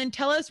you, but Lin,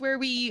 tell us where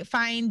we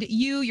find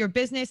you, your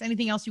business,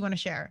 anything else you want to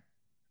share.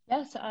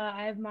 Yes,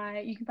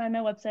 you can find my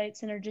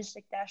website,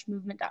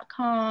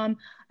 synergistic-movement.com.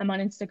 I'm on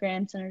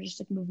Instagram,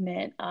 Synergistic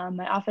Movement.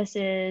 My office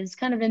is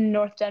kind of in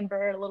North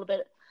Denver, a little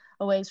bit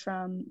a ways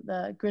from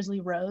the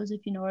Grizzly Rose,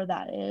 if you know where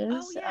that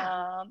is.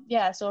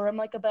 So I'm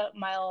like about a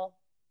mile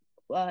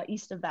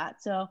east of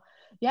that. So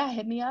yeah,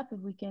 hit me up if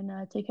we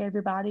can take care of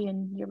your body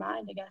and your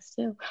mind, I guess,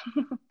 too.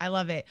 I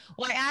love it.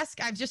 Well,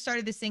 I've just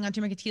started this thing on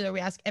Turmeric and Tequila. We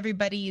ask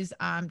everybody's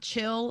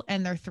chill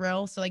and their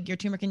thrill. So like your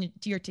turmeric and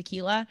your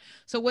tequila.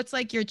 So what's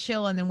like your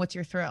chill, and then what's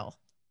your thrill?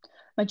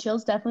 My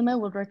chill's definitely my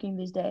woodworking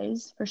these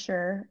days, for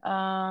sure.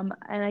 And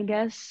I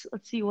guess,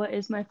 let's see, what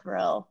is my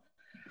thrill?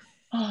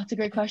 Oh, it's a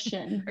great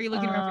question. Are you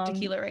looking around for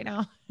tequila right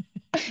now?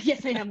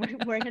 Yes, I am.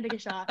 We're gonna take a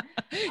shot.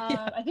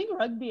 I think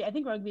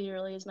rugby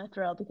really is my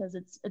thrill, because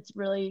it's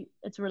really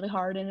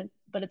hard,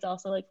 but it's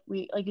also like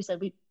you said,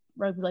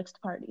 rugby likes to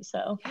party.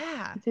 So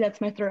yeah, I'd say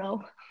that's my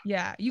thrill.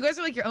 Yeah, you guys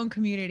are like your own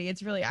community.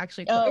 It's really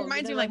actually cool. It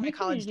reminds me of like my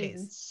college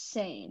days.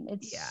 Insane.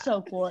 It's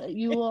so cool.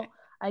 You will.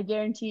 I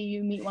guarantee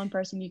you meet one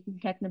person, you can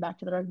connect them back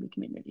to the rugby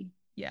community.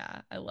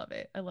 Yeah, I love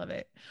it.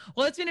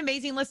 Well, it's been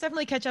amazing. Let's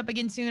definitely catch up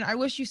again soon. I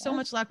wish you so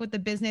much luck with the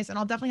business, and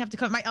I'll definitely have to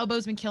come. My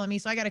elbow's been killing me,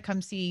 so I got to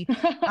come see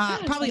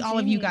probably all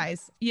of you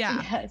guys.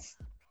 Yeah. Yes.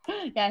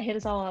 Yeah, hit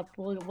us all up.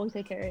 We'll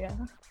take care of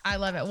you. I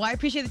love it. Well, I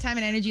appreciate the time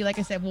and energy. Like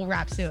I said, we'll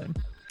wrap soon.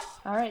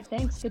 All right.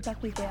 Thanks. Good talk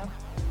to you, Gail.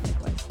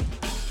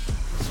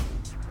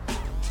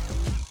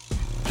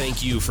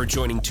 Thank you for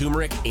joining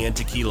Turmeric and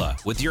Tequila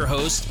with your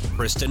host,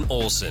 Kristen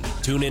Olson.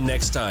 Tune in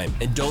next time,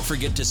 and don't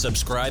forget to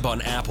subscribe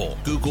on Apple,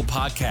 Google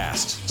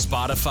Podcasts,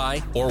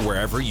 Spotify, or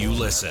wherever you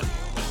listen.